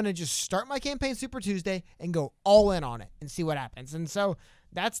 Yeah. I'm going to just start my campaign Super Tuesday and go all in on it and see what happens. And so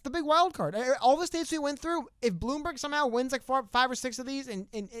that's the big wild card. All the states we went through, if Bloomberg somehow wins like 5 or 6 of these and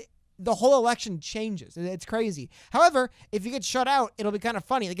the whole election changes. It's crazy. However, if you get shut out, it'll be kind of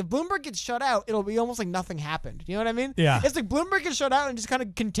funny. Like if Bloomberg gets shut out, it'll be almost like nothing happened. You know what I mean? Yeah. It's like Bloomberg gets shut out and just kind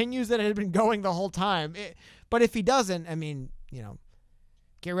of continues that it had been going the whole time. But if he doesn't, I mean, you know,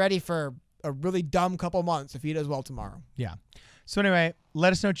 get ready for a really dumb couple months if he does well tomorrow. Yeah. So anyway,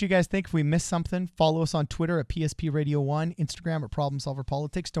 let us know what you guys think. If we missed something, follow us on Twitter at PSP Radio 1, Instagram at Problem Solver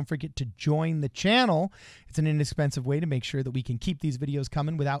Politics. Don't forget to join the channel. It's an inexpensive way to make sure that we can keep these videos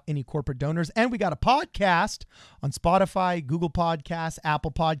coming without any corporate donors. And we got a podcast on Spotify, Google Podcasts,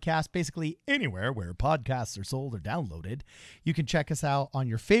 Apple Podcasts, basically anywhere where podcasts are sold or downloaded. You can check us out on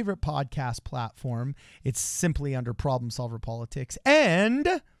your favorite podcast platform. It's simply under Problem Solver Politics.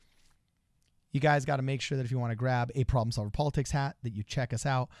 And you guys got to make sure that if you want to grab a Problem Solver Politics hat, that you check us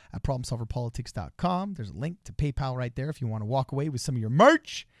out at problemsolverpolitics.com. There's a link to PayPal right there if you want to walk away with some of your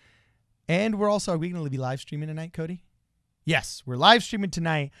merch. And are we going to be live streaming tonight, Cody? Yes, we're live streaming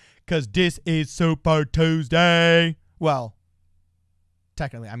tonight because this is Super Tuesday. Well,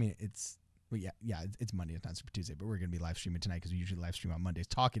 technically, I mean, it's Monday. It's not Super Tuesday, but we're going to be live streaming tonight because we usually live stream on Mondays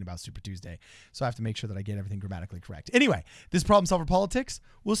talking about Super Tuesday. So I have to make sure that I get everything grammatically correct. Anyway, this is Problem Solver Politics.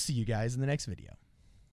 We'll see you guys in the next video.